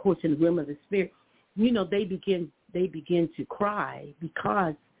speaking, of course, in the realm of the spirit, they begin to cry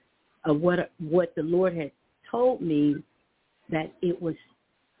because of what the Lord had told me, that it was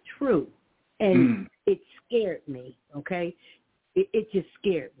true, and it scared me. Okay, it just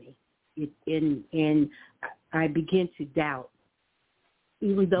scared me, and I began to doubt,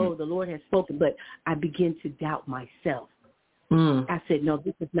 even though the Lord has spoken, but I began to doubt myself. I said, no,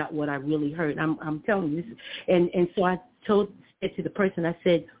 this is not what I really heard. I'm telling you this. And so I said to the person, I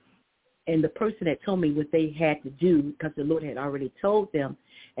said, and the person that told me what they had to do, because the Lord had already told them,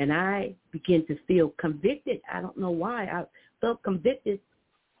 and I began to feel convicted. I don't know why. I felt convicted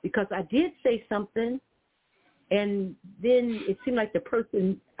because I did say something, and then it seemed like the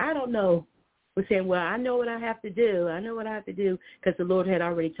person, I don't know, was saying, well, I know what I have to do. I know what I have to do, because the Lord had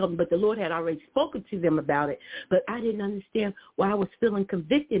already told me, but the Lord had already spoken to them about it. But I didn't understand why I was feeling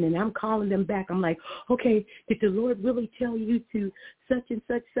convicted, and I'm calling them back. I'm like, okay, did the Lord really tell you to such and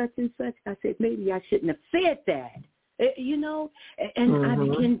such, such and such? I said, maybe I shouldn't have said that, and I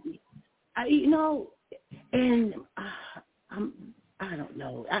began, I don't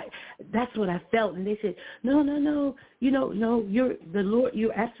know. That's what I felt. And they said, no, no, you're the Lord.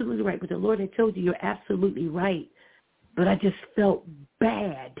 You're absolutely right. But the Lord had told you you're absolutely right. But I just felt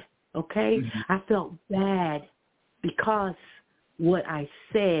bad, okay? I felt bad because what I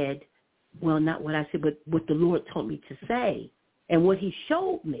said, well, not what I said, but what the Lord told me to say and what he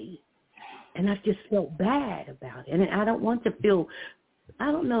showed me. And I just felt bad about it. And I don't want to feel,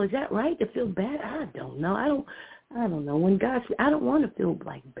 I don't know, is that right to feel bad? I don't know. I don't know. When God, I don't want to feel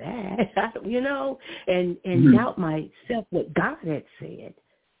like bad, and doubt myself what God had said,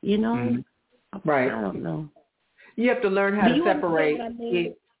 Right. I don't know. You have to learn how to separate I mean?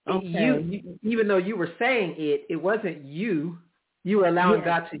 it. You, even though you were saying it wasn't you. You were allowing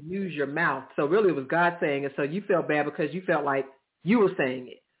God to use your mouth. So really it was God saying it. So you felt bad because you felt like you were saying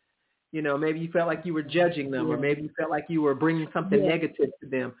it. You know, maybe you felt like you were judging them, or maybe you felt like you were bringing something negative to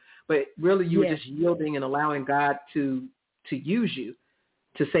them. But really you were just yielding and allowing God to use you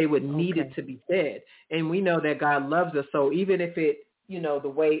to say what needed to be said. And we know that God loves us. So even if it, you know, the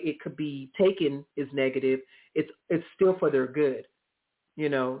way it could be taken is negative, it's still for their good. You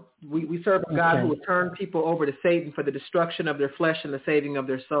know, we serve a God who will turn people over to Satan for the destruction of their flesh and the saving of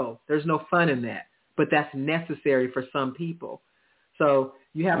their soul. There's no fun in that, but that's necessary for some people. So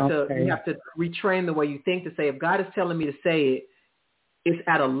you have to retrain the way you think to say, if God is telling me to say it, it's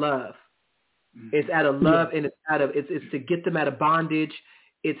out of love. It's out of love, and it's to get them out of bondage.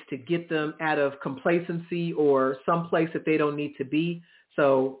 It's to get them out of complacency or someplace that they don't need to be.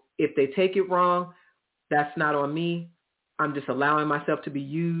 So if they take it wrong, that's not on me. I'm just allowing myself to be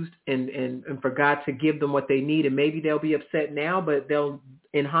used and for God to give them what they need. And maybe they'll be upset now, but they'll,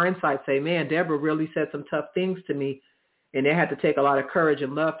 in hindsight, say, man, Deborah really said some tough things to me. And they had to take a lot of courage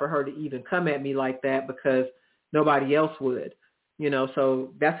and love for her to even come at me like that, because nobody else would. You know,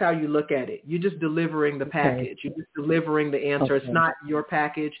 so that's how you look at it. You're just delivering the package. You're just delivering the answer. It's not your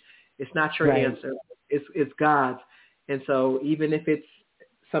package. It's not your answer. It's God's. And so even if it's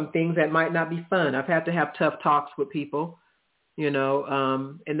some things that might not be fun, I've had to have tough talks with people, you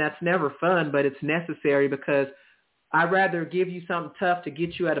know, and that's never fun, but it's necessary, because I'd rather give you something tough to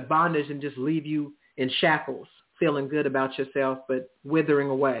get you out of bondage and just leave you in shackles, feeling good about yourself, but withering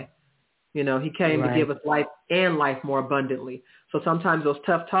away. You know, he came to give us life and life more abundantly. So sometimes those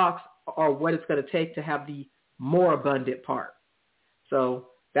tough talks are what it's going to take to have the more abundant part. So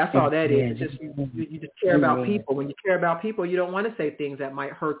that's all that is. It's just you just care about people. When you care about people, you don't want to say things that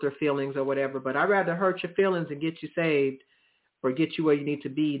might hurt their feelings or whatever. But I'd rather hurt your feelings and get you saved or get you where you need to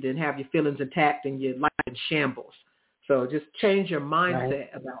be than have your feelings intact and your life in shambles. So just change your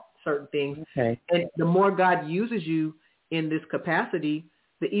mindset about certain things. And the more God uses you in this capacity,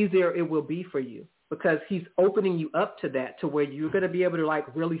 the easier it will be for you, because he's opening you up to that, to where you're going to be able to like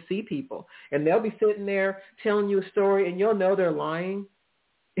really see people, and they'll be sitting there telling you a story, and you'll know they're lying,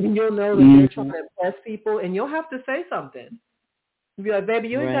 and you'll know that they're trying to impress people, and you'll have to say something. You'll be like, baby,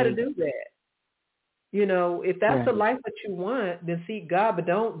 you ain't got to do that. You know, if that's the life that you want, then seek God, but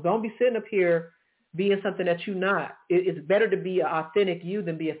don't be sitting up here being something that you're not. It's better to be an authentic you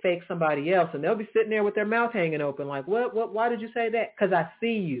than be a fake somebody else. And they'll be sitting there with their mouth hanging open like, what, why did you say that? Because I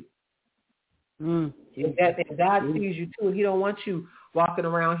see you. And God sees you too. He don't want you walking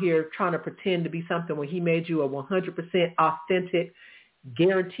around here trying to pretend to be something when he made you a 100% authentic,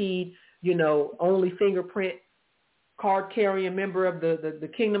 guaranteed, you know, only fingerprint card carrying member of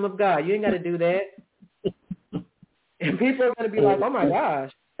the kingdom of God. You ain't got to do that. And people are going to be like, oh my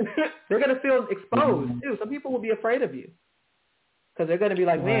gosh. They're going to feel exposed too. Some people will be afraid of you, because they're going to be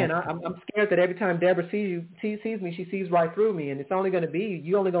like, man, I'm scared that every time Deborah sees me, she sees right through me. And it's only going to be,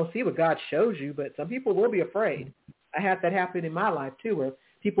 you only going to see what God shows you. But some people will be afraid. I had that happen in my life too, where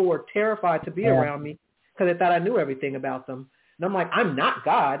people were terrified to be around me because they thought I knew everything about them. And I'm like, I'm not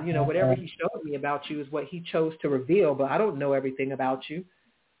God. You know, whatever he showed me about you is what he chose to reveal, but I don't know everything about you,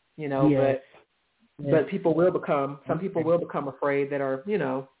 you know, but people will become, some people will become afraid that are, you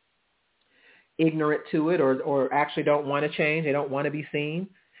know, ignorant to it, or actually don't want to change. They don't want to be seen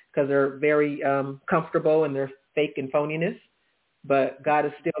because they're very comfortable in their fake and phoniness. But God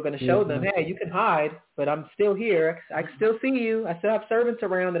is still going to show them, hey, you can hide, but I'm still here. I can still see you. I still have servants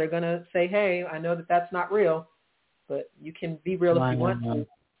around that are going to say, hey, I know that that's not real, but you can be real if you want to.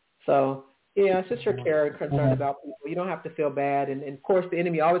 So, yeah, it's just your care and concern about people. You don't have to feel bad. And of course, the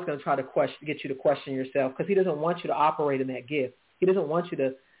enemy always going to try to get you to question yourself, because he doesn't want you to operate in that gift. He doesn't want you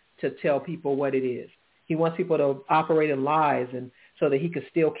to tell people what it is. He wants people to operate in lies, and so that he can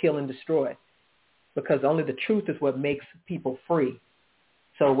still kill and destroy, because only the truth is what makes people free.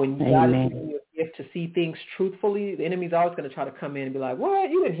 So when God is giving you a gift to see things truthfully, the enemy's always going to try to come in and be like, what?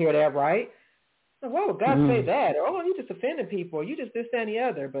 You didn't hear that right. Why would God say that? Or, oh, you just offending people. Or you just this, that, and the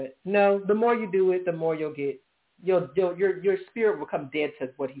other. But no, the more you do it, the more you'll get, your spirit will come dead to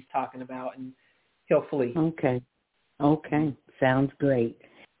what he's talking about, and he'll flee. Okay. Sounds great.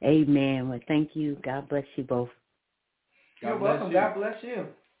 Amen. Well, thank you. God bless you both. You're welcome. God bless you.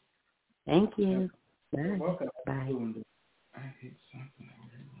 Thank you. Bye. You're welcome. Bye. I hit something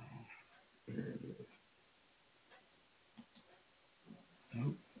over wrong. There it is.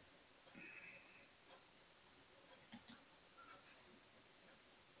 Nope.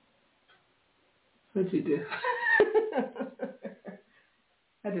 What'd you do?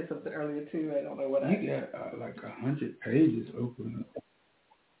 I did something earlier too. I don't know what I did. You got like 100 pages open.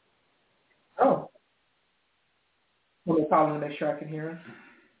 Oh. Well, calling to make sure I can hear her.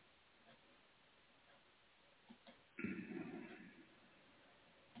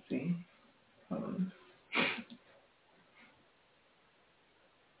 See? Hold on.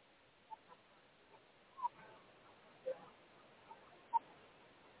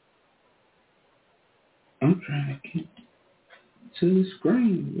 I'm trying to keep to the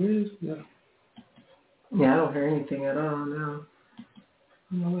screen. Where's the... Yeah, I don't hear anything at all now. I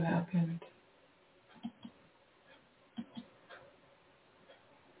don't know what happened.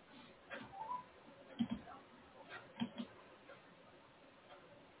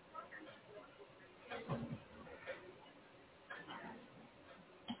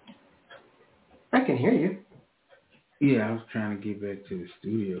 I can hear you. Yeah, I was trying to get back to the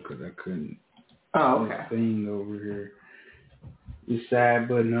studio because I couldn't. Oh, okay. This thing over here. The side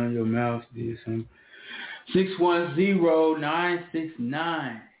button on your mouse did something.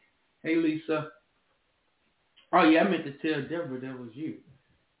 610-969. Hey, Lisa. Oh, yeah, I meant to tell Deborah that was you.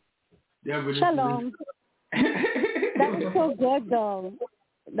 Deborah, Shalom. That was so good, though.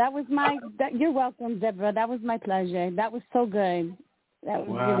 You're welcome, Deborah. That was my pleasure. That was so good. That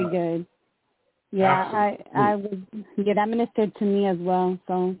was really good. Yeah, I was. Yeah, that ministered to me as well.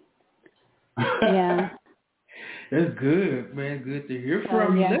 So, yeah. That's good, man. Good to hear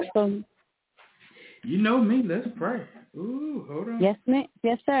from you. Yeah, so, you know me. Let's pray. Ooh, hold on. Yes, ma'am.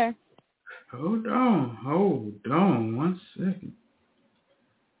 Yes, sir. Hold on. 1 second.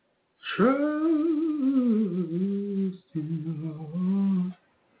 Trust in the Lord.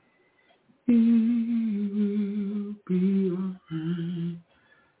 He will be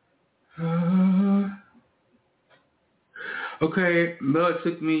alright. Okay, Lord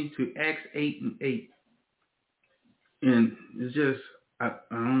took me to Acts 8:8. And it's just, I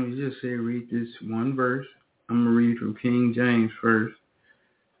only just say read this one verse. I'm going to read from King James first.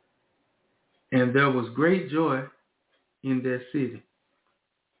 And there was great joy in that city.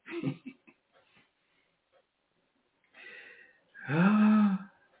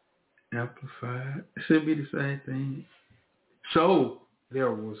 Amplified. It should be the same thing. So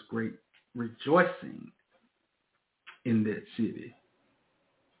there was great rejoicing in that city.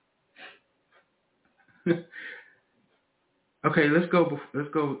 Okay, let's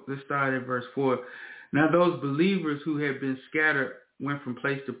start at verse 4. Now those believers who had been scattered went from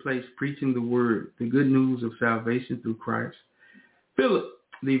place to place preaching the word, the good news of salvation through Christ. Philip,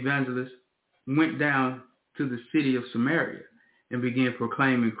 the evangelist, went down to the city of Samaria and began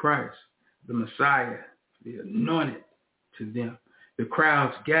proclaiming Christ, the Messiah, the anointed, to them. The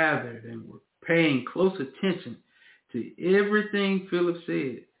crowds gathered and were paying close attention to everything Philip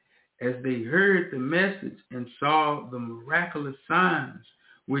said as they heard the message and saw the miraculous signs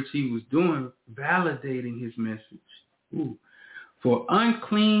which he was doing, validating his message. Ooh. For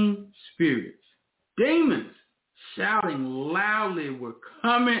unclean spirits, demons shouting loudly were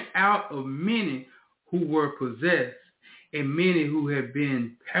coming out of many who were possessed, and many who had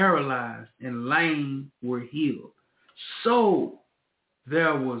been paralyzed and lame were healed. So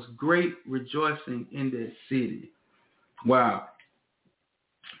there was great rejoicing in that city. Wow.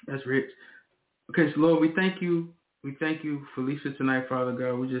 That's rich. Okay, so Lord, we thank you. We thank you for Lisa tonight, Father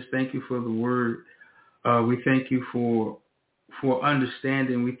God. We just thank you for the word. We thank you for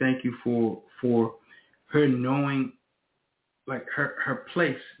understanding. We thank you for her knowing, like her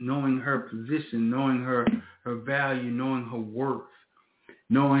place, knowing her position, knowing her value, knowing her worth,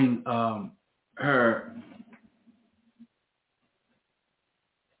 knowing her,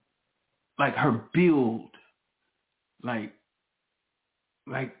 like her build, like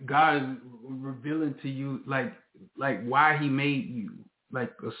God is revealing to you like why he made you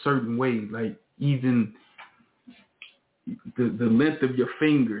like a certain way, like even the length of your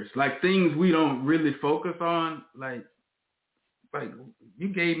fingers, like things we don't really focus on, like you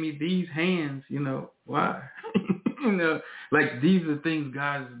gave me these hands, why? Like these are things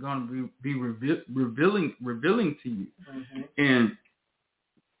God is going to be revealing to you. Mm-hmm.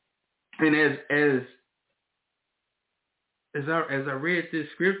 And as I read this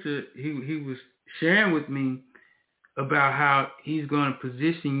scripture, he was sharing with me about how he's going to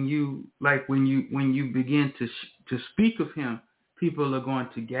position you, like when you begin to speak of him, people are going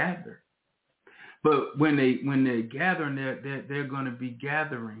to gather. But when they gather, they're going to be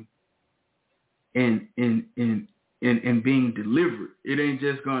gathering and being delivered. It ain't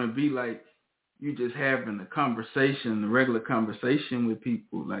just going to be like you just having a conversation, a regular conversation with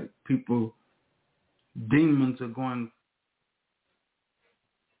people. Like people, demons are going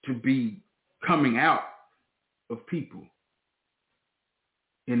to be coming out of people.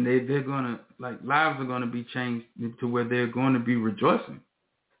 And they're going to, like, lives are going to be changed to where they're going to be rejoicing.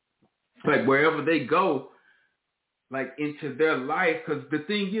 Like wherever they go, like into their life, because the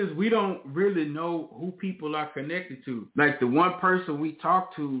thing is, we don't really know who people are connected to. Like the one person we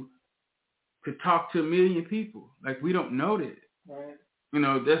talk to could talk to 1 million people. Like we don't know that. Right. You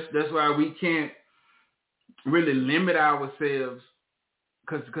know, that's why we can't really limit ourselves,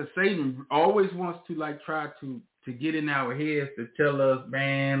 because Satan always wants to like try to get in our heads to tell us,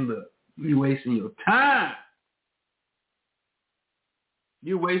 man, look, you're wasting your time.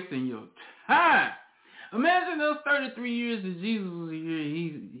 You're wasting your time. Imagine those 33 years that Jesus was here.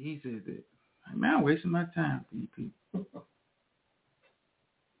 He said that, man, I'm wasting my time for you people.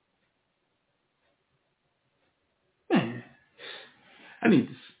 Man, I need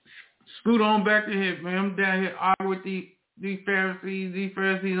to scoot on back to here, man. I'm down here arguing with these Pharisees. These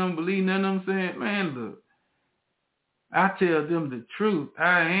Pharisees don't believe none of them saying, man, look, I tell them the truth.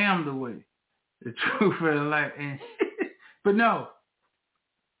 I am the way, the truth, and the life. And but no,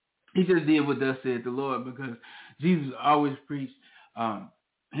 he just did what thus said the Lord, because Jesus always preached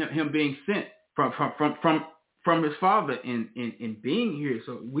him being sent from his Father in being here.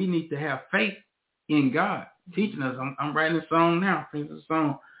 So we need to have faith in God teaching us. I'm writing a song now. It's a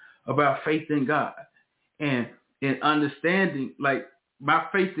song about faith in God and understanding. Like my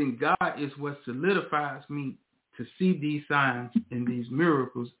faith in God is what solidifies me to see these signs and these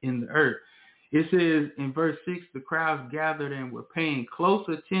miracles in the earth. It says in verse 6, the crowds gathered and were paying close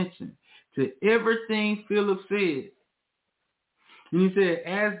attention to everything Philip said. And he said,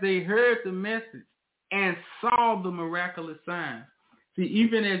 as they heard the message and saw the miraculous signs. See,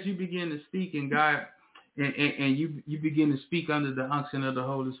 even as you begin to speak in God, and you begin to speak under the unction of the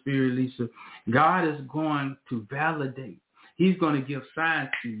Holy Spirit, Lisa, God is going to validate. He's going to give signs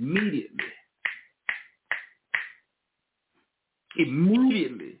immediately.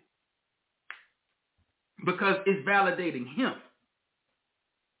 Immediately. Because it's validating him,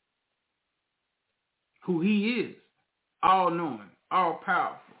 who he is, all-knowing,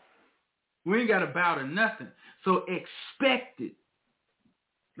 all-powerful. We ain't got to bow to nothing. So expect it.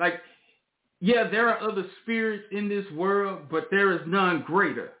 Like, yeah, there are other spirits in this world, but there is none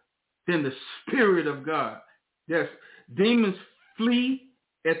greater than the Spirit of God. Yes, demons flee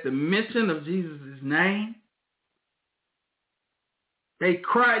at the mention of Jesus' name. They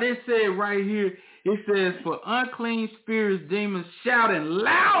cry. They say right here, it says, for unclean spirits, demons shouting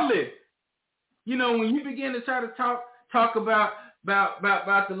loudly. You know, when you begin to try to talk about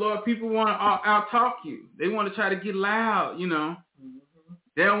the Lord, people want to out-talk you. They want to try to get loud, you know. Mm-hmm.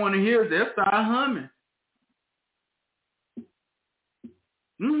 They don't want to hear it. They'll start humming.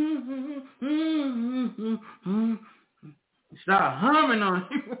 Mm-hmm, mm-hmm, mm-hmm. Start humming on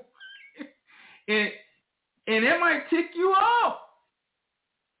you. and it might tick you off.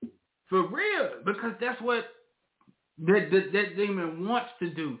 For real, because that's what that demon wants to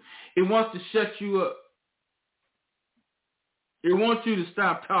do. It wants to shut you up. It wants you to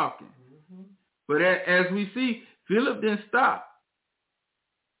stop talking. Mm-hmm. But as we see, Philip didn't stop.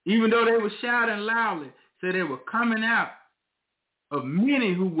 Even though they were shouting loudly, so they were coming out of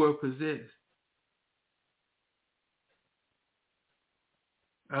many who were possessed.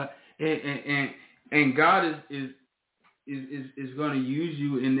 And God is going to use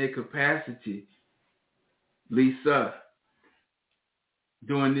you in their capacity, Lisa,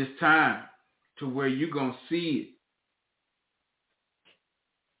 during this time, to where you're going to see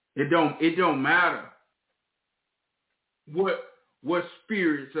it. It don't matter what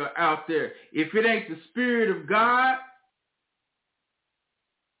spirits are out there. If it ain't the Spirit of God,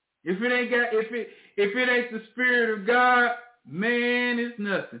 if it ain't the Spirit of God, man, it's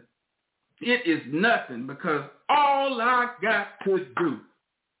nothing. It is nothing, because all I got to do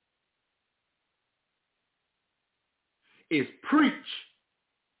is preach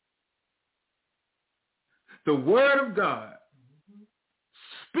the word of God.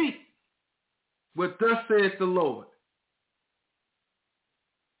 Speak what thus saith the Lord.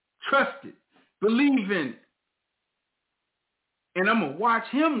 Trust it. Believe in it. And I'm going to watch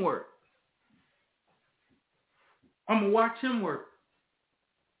him work. I'm not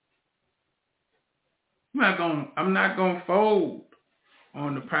going to fold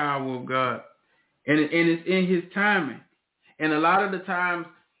on the power of God. And it's in his timing. And a lot of the times,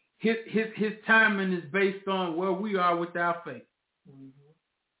 his timing is based on where we are with our faith. Mm-hmm.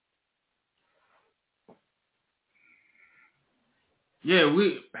 Yeah,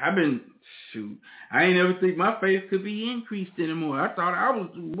 I ain't ever think my faith could be increased anymore. I thought I was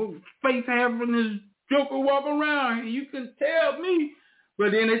faith having this joker walk around, and you can tell me.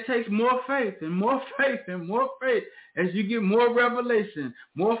 But then it takes more faith and more faith and more faith as you get more revelation,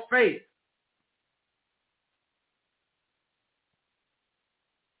 more faith.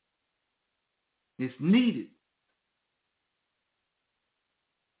 It's needed.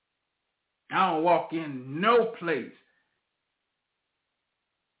 I don't walk in no place.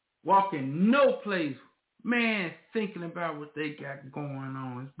 Man, thinking about what they got going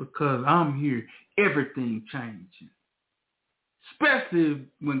on. It's because I'm here. Everything changing. Especially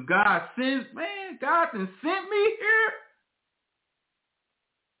when God sends, man, God done sent me here.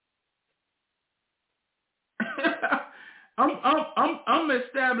 I'm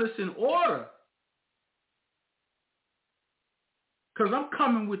establishing order. Because I'm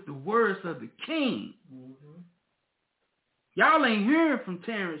coming with the words of the King. Mm-hmm. Y'all ain't hearing from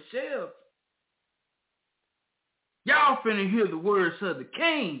Terence Shells. Y'all finna hear the words of the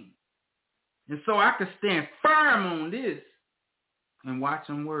King. And so I can stand firm on this and watch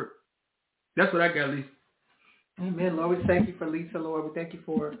him work. That's what I got, Lisa. Amen, Lord. We thank you for Lisa, Lord. We thank you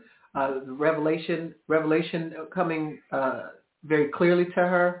for the revelation coming very clearly to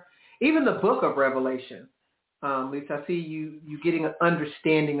her. Even the book of Revelation. Lisa, I see you getting an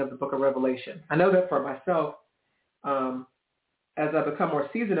understanding of the book of Revelation. I know that for myself. As I become more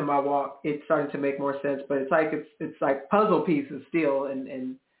seasoned in my walk, it's starting to make more sense. But it's like puzzle pieces still,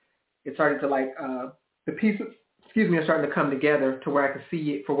 and it's starting to the pieces, are starting to come together to where I can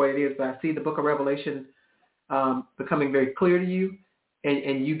see it for what it is. But I see the book of Revelation becoming very clear to you,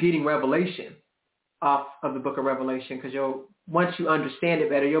 and you getting revelation off of the book of Revelation, because once you understand it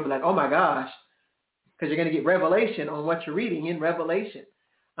better, you'll be like, oh my gosh, because you're going to get revelation on what you're reading in Revelation.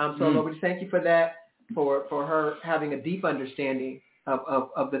 Lord, we thank you for that, for her having a deep understanding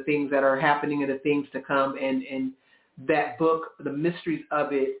of the things that are happening and the things to come, and that book, the mysteries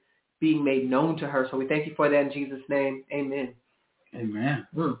of it being made known to her. So we thank you for that in Jesus' name. Amen. Amen.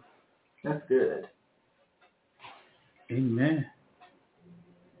 That's good. Amen.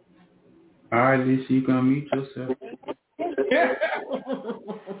 All right, Lisa, you gonna mute yourself.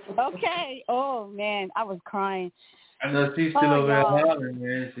 Okay. Oh man, I was crying. I know she's still over there hollering,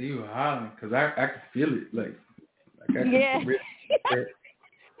 man. She was hollering because I can feel it, like I can feel it.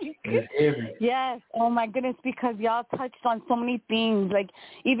 It's heavy. Yes. Oh my goodness, because y'all touched on so many things. Like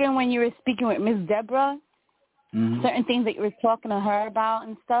even when you were speaking with Miss Deborah, certain things that you were talking to her about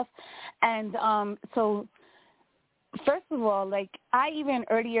and stuff. And so first of all, like I even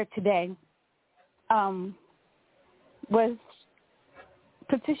earlier today was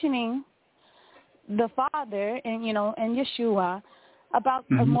petitioning the Father and Yeshua about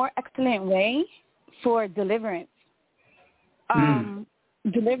a more excellent way for deliverance.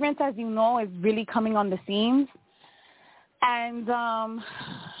 Deliverance, as you know, is really coming on the scenes. And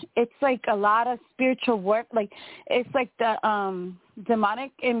it's like a lot of spiritual work. Like it's like the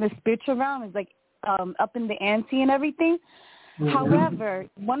demonic in the spiritual realm is like up in the ante and everything. However,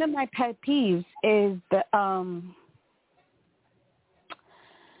 one of my pet peeves is the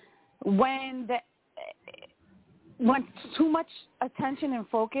when too much attention and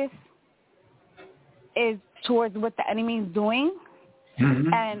focus is towards what the enemy is doing.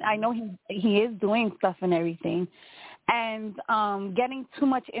 And I know he is doing stuff and everything, and getting too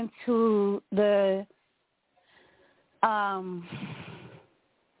much into the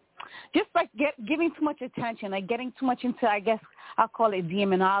just like giving too much attention, like getting too much into, I guess I'll call it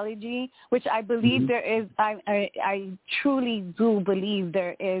demonology, which I believe there is. I truly do believe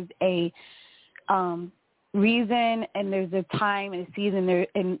there is a reason, and there's a time and a season there,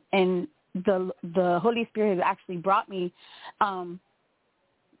 and the Holy Spirit has actually brought me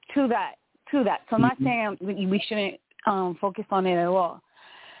to that. So I'm not saying we shouldn't focus on it at all.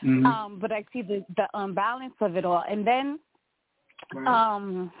 But I see the unbalance of it all. And then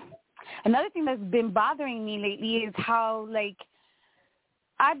another thing that's been bothering me lately is how, like,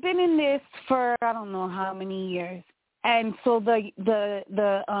 I've been in this for I don't know how many years. And so the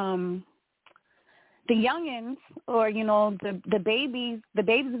youngins, or the babies of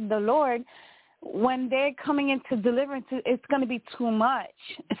the Lord, when they're coming into deliverance, it's going to be too much.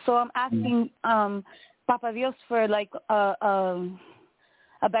 So I'm asking Papa Dios for like a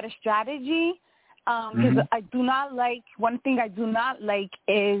better strategy, because I do not like, one thing I do not like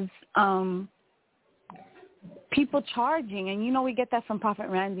is people charging, and we get that from Prophet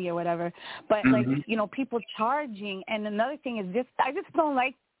Randy or whatever, but like people charging. And another thing is I just don't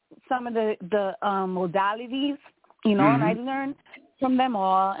like some of the modalities, and I learned from them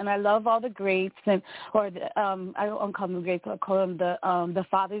all, and I love all the greats, I don't call them greats, I call them the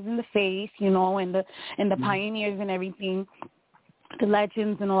fathers in the faith, and the pioneers and everything, the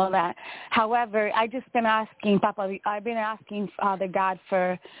legends and all that. However, I've been asking Father God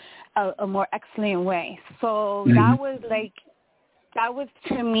for a more excellent way. So that was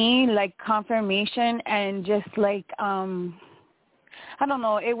to me like confirmation, and just like I don't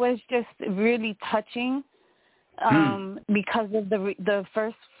know, it was just really touching. Because of the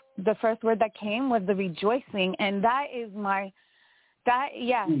the first word that came was the rejoicing, and that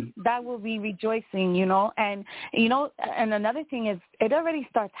will be rejoicing, and and another thing is it already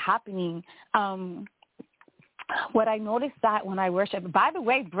starts happening. What I noticed that when I worship, by the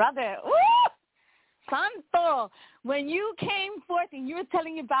way, brother, Santo, when you came forth and you were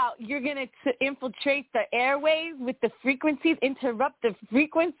telling about you're going to infiltrate the airwaves with the frequencies, interrupt the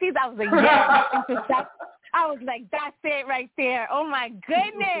frequencies, I was like, yeah, intercept. I was like, that's it right there. Oh, my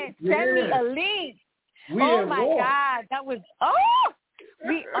goodness. Send me a link. Oh, my God. That was,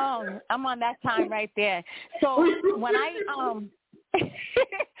 I'm on that time right there. So when I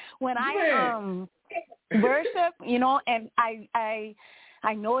worship, and I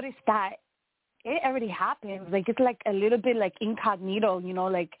noticed that it already happened. Like, it's like a little bit like incognito,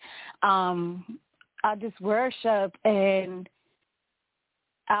 like I just worship and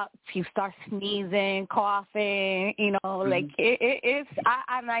you start sneezing, coughing, like it's,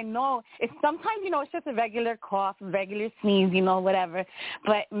 I know it's sometimes, it's just a regular cough, regular sneeze, whatever.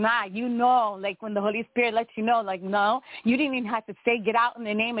 But like when the Holy Spirit lets you know, like, no, you didn't even have to say, get out in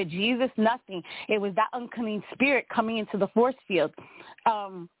the name of Jesus, nothing. It was that unclean spirit coming into the force field,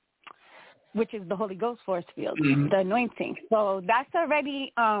 which is the Holy Ghost force field, the anointing. So that's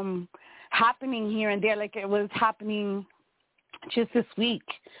already happening here and there, like it was happening just this week.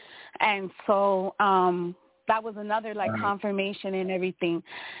 And so that was another like confirmation and everything.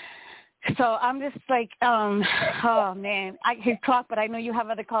 So I'm just like, oh man, I can talk, but I know you have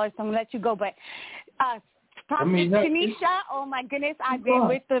other callers, so I'm gonna let you go. But Tanisha, oh my goodness, I've been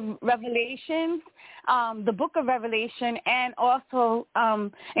with the Revelations, the book of Revelation, and also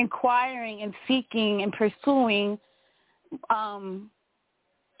inquiring and seeking and pursuing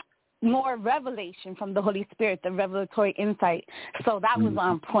more revelation from the Holy Spirit, the revelatory insight. So that was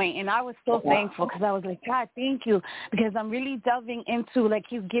on point. And I was so thankful because I was like, God, thank you. Because I'm really delving into, like,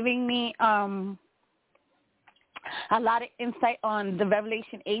 he's giving me a lot of insight on the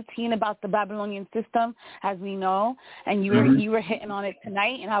Revelation 18 about the Babylonian system, as we know. And you were hitting on it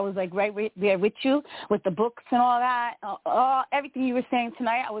tonight. And I was like right there with you with the books and all that. Everything you were saying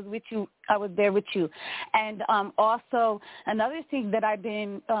tonight, I was with you. I was there with you. And also another thing that I've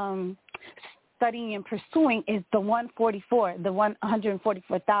been studying and pursuing is the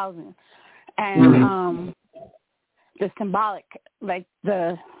 144,000. And the symbolic, like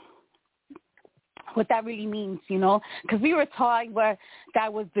what that really means, because we were taught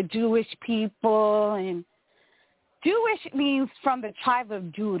that was the Jewish people, and Jewish means from the tribe of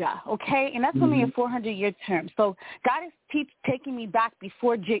Judah, okay? And that's only a 400-year term. So God is taking me back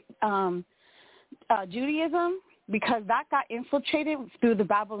before Judaism, because that got infiltrated through the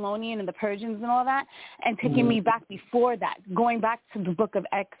Babylonian and the Persians and all that, and taking me back before that, going back to the book of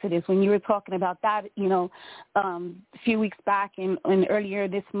Exodus when you were talking about that, a few weeks back and earlier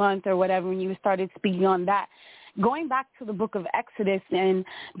this month or whatever, when you started speaking on that. Going back to the book of Exodus and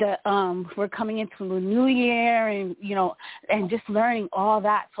we're coming into the new year and, and just learning all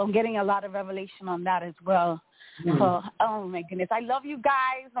that. So I'm getting a lot of revelation on that as well. So, oh my goodness, I love you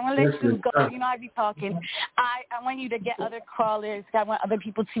guys. I'm gonna let you go. I be talking. I want you to get other callers. I want other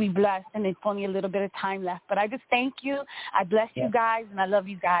people to be blessed, and it's only a little bit of time left. But I just thank you. I bless you guys, and I love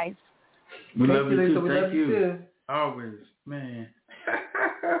you guys. We love you too. Thank you. Always, man.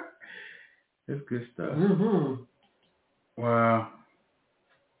 That's good stuff. Wow.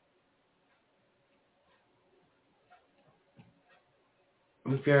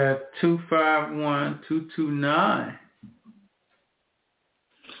 We got 251-229.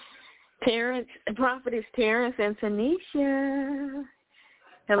 Prophetess Terence and Tanisha.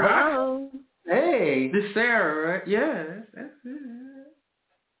 Hello. Hey. This is Sarah, right? Yeah, that's it.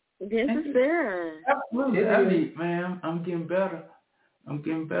 This is Sarah. Absolutely. Man, I'm getting better. I'm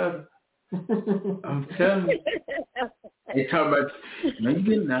telling you. They talk about, I'm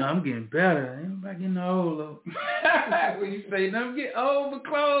getting better. Ain't nobody getting old, though. When you say, I'm getting old but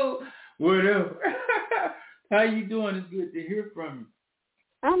close, whatever. How you doing? It's good to hear from you.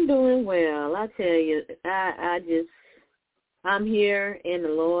 I'm doing well. I tell you, I'm here and the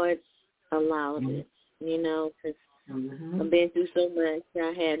Lord allowed it, because I've been through so much.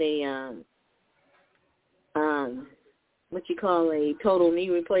 I had a, what you call a total knee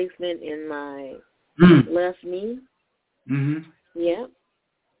replacement in my left knee. Yep.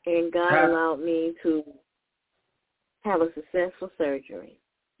 And God allowed me to have a successful surgery.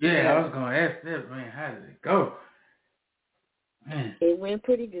 Yeah, I was going to ask that, man. How did it go? Man. It went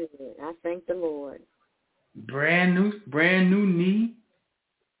pretty good. I thank the Lord. Brand new knee.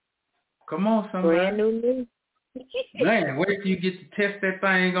 Come on, somebody. Brand new knee. Man, wait till you get to test that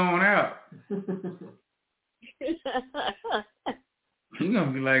thing on out. You're going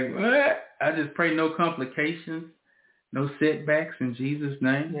to be like, what? I just pray no complications, no setbacks in Jesus'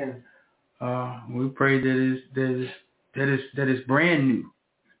 name. Yeah. We pray that is brand new.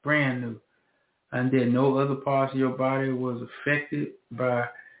 Brand new. And that no other parts of your body was affected by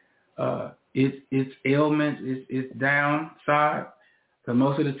its ailments, its downside. Because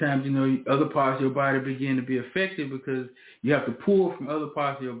most of the times, other parts of your body begin to be affected because you have to pull from other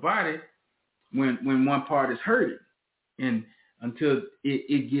parts of your body when one part is hurting, and until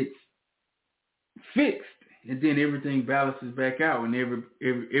it gets fixed, and then everything balances back out, and every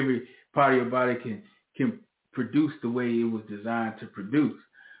part of your body can produce the way it was designed to produce.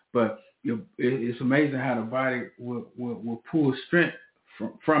 But it's amazing how the body will pull strength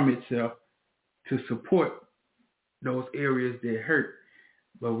from itself to support those areas that hurt.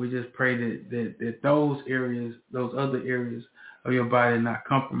 But we just pray that those other areas of your body are not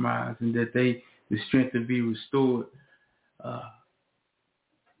compromised, and that the strength to be restored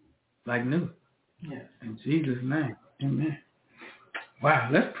like new. Yes. In Jesus' name, amen. Wow,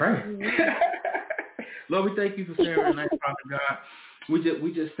 let's pray. Lord, we thank you for Sarah tonight, Father God. We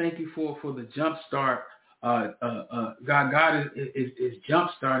just thank you for the jump start. God is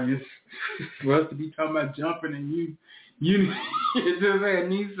jump starting. It's for us to be talking about jumping, and you just had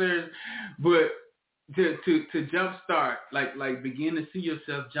knee surgery, but to jump start, like begin to see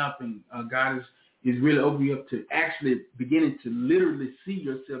yourself jumping. God is really opening you up to actually beginning to literally see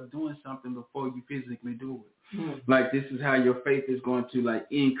yourself doing something before you physically do it. Mm-hmm. Like this is how your faith is going to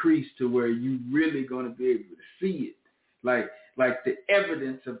increase to where you really going to be able to see it, like the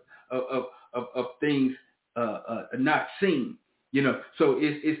evidence of things not seen. So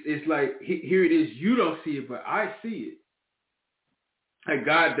it's like here it is. You don't see it, but I see it. Like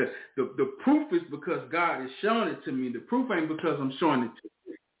God, the proof is because God has shown it to me. The proof ain't because I'm showing it to you.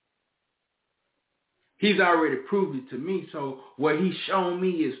 He's already proved it to me. So what he's shown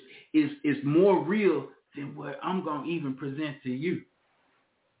me is more real than what I'm gonna even present to you,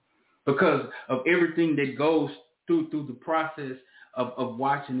 because of everything that goes through the process of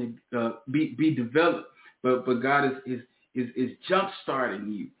watching it be developed. But God is jump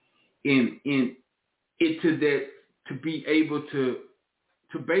starting you in into that, to be able to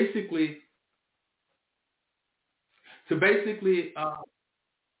basically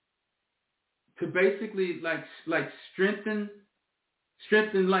like strengthen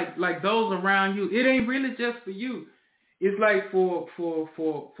like those around you. It ain't really just for you. It's like for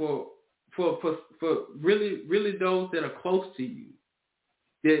really those that are close to you.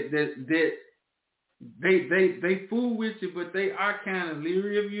 That they fool with you, but they are kind of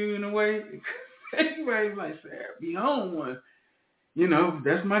leery of you in a way. Everybody's like, Sarah, be on one.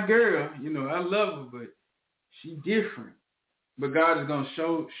 That's my girl. I love her, but she different. But God is gonna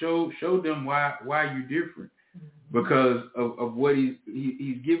show them why you're different, because of what he's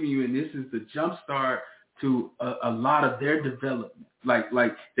giving you, and this is the jump start to a lot of their development. Like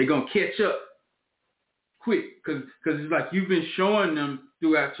they're gonna catch up quick, because it's like you've been showing them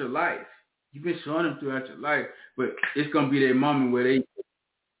throughout your life. But it's gonna be that moment where they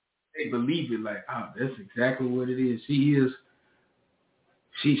believe it. Like, oh, that's exactly what it is. She is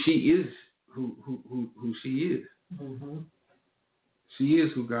who she is. Mm-hmm. She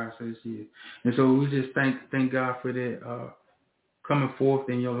is who God says she is. And so we just thank God for that coming forth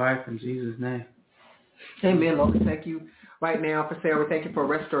in your life in Jesus' name. Amen, Lord. We thank you right now for Sarah. We thank you for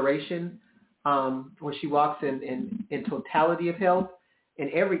restoration when she walks in totality of health in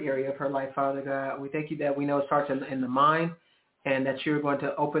every area of her life, Father God. We thank you that we know it starts in the mind, and that you're going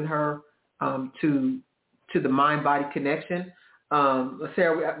to open her to the mind-body connection.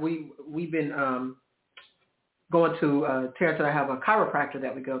 Sarah, we've been going to Terence and I have a chiropractor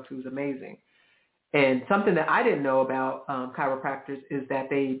that we go to, is amazing. And something that I didn't know about chiropractors is that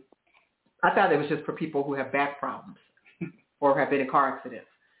I thought it was just for people who have back problems or have been in car accidents.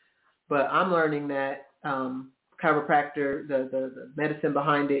 But I'm learning that chiropractor, the medicine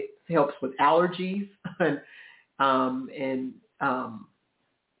behind it, helps with allergies and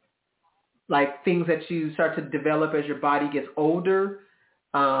like things that you start to develop as your body gets older.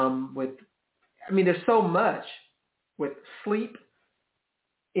 There's so much with sleep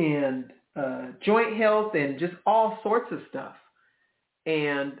and joint health and just all sorts of stuff,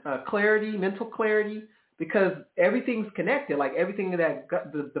 and clarity, mental clarity, because everything's connected. Like everything that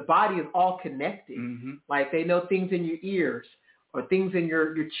the body is all connected. Mm-hmm. Like they know things in your ears or things in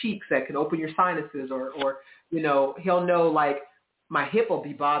your cheeks that can open your sinuses, or he'll know, like, my hip will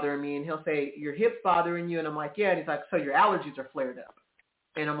be bothering me, and he'll say, your hip's bothering you, and I'm like, yeah, and he's like, so your allergies are flared up.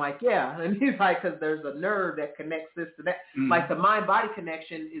 And I'm like, yeah. And he's like, because there's a nerve that connects this to that. Mm-hmm. Like the mind-body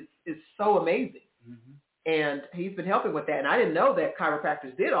connection is so amazing. Mm-hmm. And he's been helping with that. And I didn't know that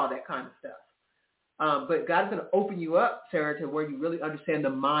chiropractors did all that kind of stuff. But God's going to open you up, Sarah, to where you really understand the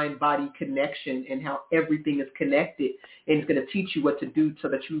mind-body connection and how everything is connected. And he's going to teach you what to do so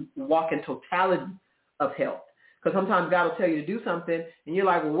that you walk in totality of health. Because sometimes God will tell you to do something, and you're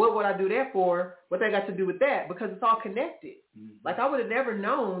like, well, what would I do that for? What that got to do with that? Because it's all connected. Mm-hmm. Like, I would have never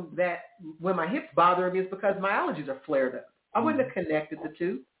known that when my hips bother me, it's because my allergies are flared up. I wouldn't have connected the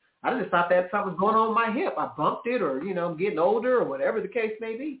two. I just thought that something was going on with my hip. I bumped it, or, I'm getting older, or whatever the case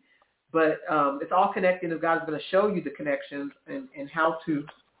may be. But it's all connected, and God is going to show you the connections and how to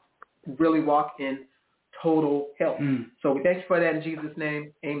really walk in total health. So we thank you for that in Jesus'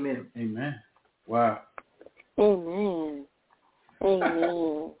 name. Amen. Amen. Wow. Amen.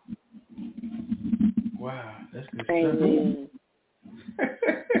 Amen. Wow, that's good Amen. stuff.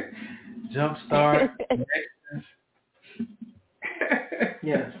 Jumpstart.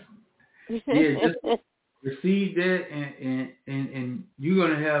 Yes. Yeah, just receive that, and you're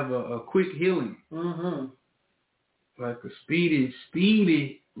gonna have a quick healing. Mm-hmm. Like a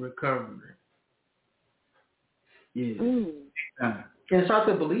speedy recovery. Yeah. And start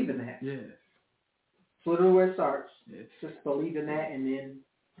to believe in that. Yes. So literally where it starts. Yes. Just believe in that, and then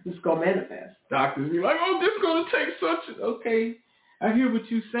it's going to manifest. Doctors be like, oh, this is going to take such a... Okay, I hear what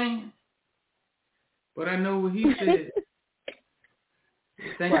you're saying, but I know what he said.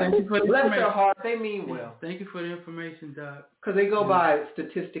 Thank you for the Bless information. their heart. They mean well. Thank you for the information, Doc. Because they go by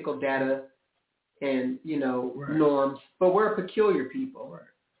statistical data and, right. norms. But we're a peculiar people. Right.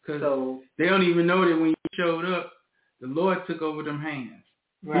 Because they don't even know that when you showed up, the Lord took over them hands.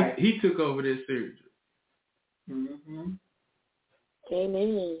 Right. He took over their surgery. Mm-hmm.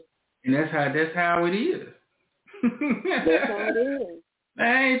 Amen. And that's how it is. That's how it is.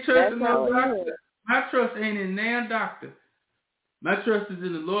 I ain't trusting no doctor. My trust ain't in no doctor. My trust is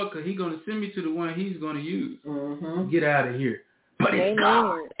in the Lord, because he's going to send me to the one he's going to use. Mm-hmm. Get out of here. But it's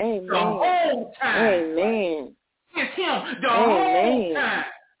God. Amen. The whole time. Amen. It's him the whole time.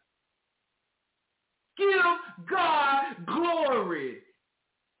 Give God glory.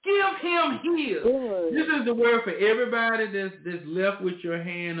 Give him his. This is the word for everybody that's left with your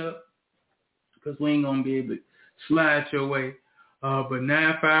hand up, because we ain't going to be able to slide your way. But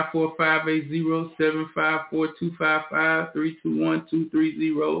 954-580-754-255,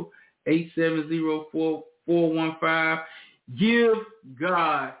 321-230-870-4415. Give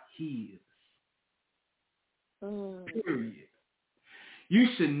God his. Period. You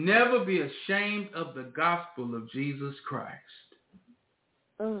should never be ashamed of the gospel of Jesus Christ.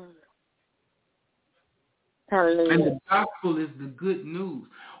 Hallelujah. And the gospel is the good news.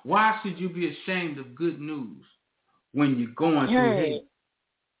 Why should you be ashamed of good news when you're going through hate?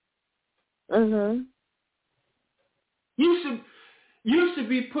 Mm-hmm. You should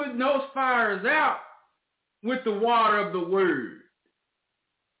be putting those fires out with the water of the word.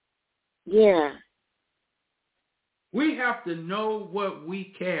 Yeah. We have to know what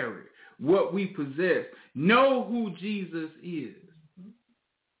we carry, what we possess. Know who Jesus is.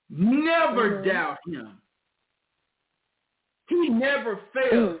 Never doubt him. He never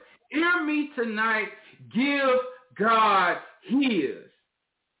fails. Hear me tonight. Give God his.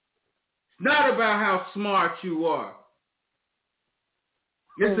 It's not about how smart you are.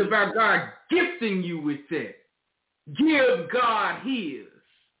 It's about God gifting you with that. Give God his.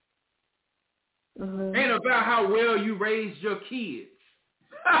 Ain't about how well you raised your kids.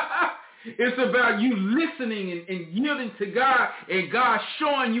 It's about you listening and yielding to God, and God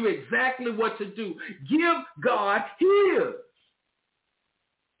showing you exactly what to do. Give God his.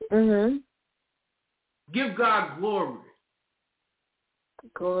 Give God glory.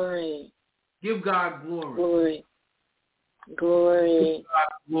 Glory. Give God glory. Glory. Glory. Give God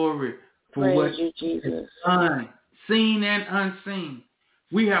glory for Praise what you, Jesus. done, seen and unseen.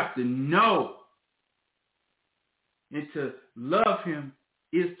 We have to know. And to love him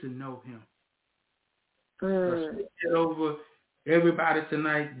is to know him. Let's speak it over everybody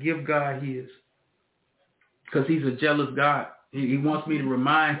tonight. Give God his. Because he's a jealous God. He wants me to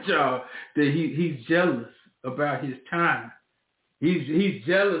remind y'all that he's jealous about his time. He's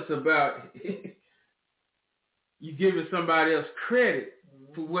jealous about you giving somebody else credit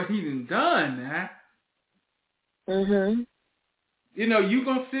for what he done now. You know, you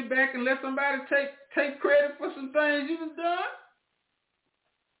gonna sit back and let somebody take credit for some things you done?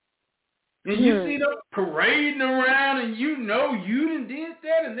 And you see them parading around, and you know you done did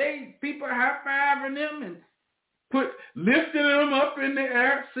that, and people high-fiving them and lifting them up in the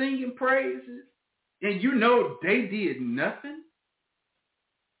air, singing praises, and you know they did nothing?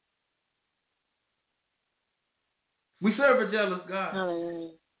 We serve a jealous God.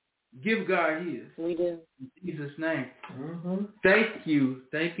 Give God his. We do. In Jesus' name. Mm-hmm. Thank you,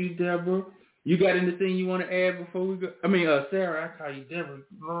 Deborah. You got anything you want to add before we go? I mean, Sarah, I call you Deborah.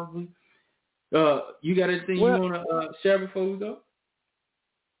 You got anything you want to share before we go?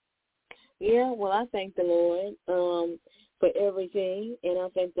 Yeah, well, I thank the Lord for everything, and I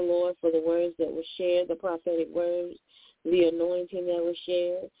thank the Lord for the words that were shared, the prophetic words, the anointing that was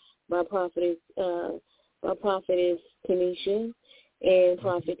shared by prophetess Tanisha and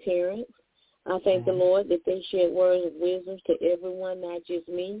Prophet Terence. I thank the Lord that they shared words of wisdom to everyone, not just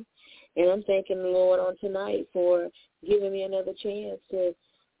me. And I'm thanking the Lord on tonight for giving me another chance to,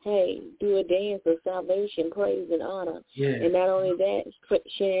 do a dance of salvation, praise, and honor. Yeah. And not only that,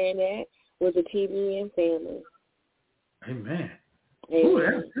 sharing that with the TBN family. Amen. Amen.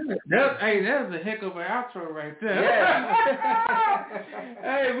 Ooh, that's a heck of an outro right there. Yeah.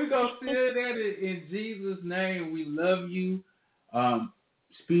 Hey, we're going to seal that in Jesus' name. We love you.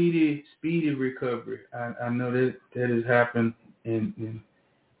 Speedy recovery. I know that has happened in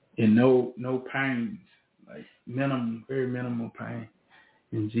no pains, like very minimal pain.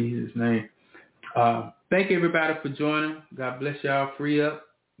 In Jesus' name. Thank everybody for joining. God bless y'all. Free up.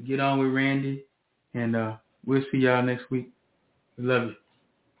 Get on with Randy. And we'll see y'all next week. We love you.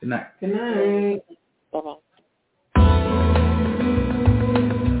 Good night. Good night.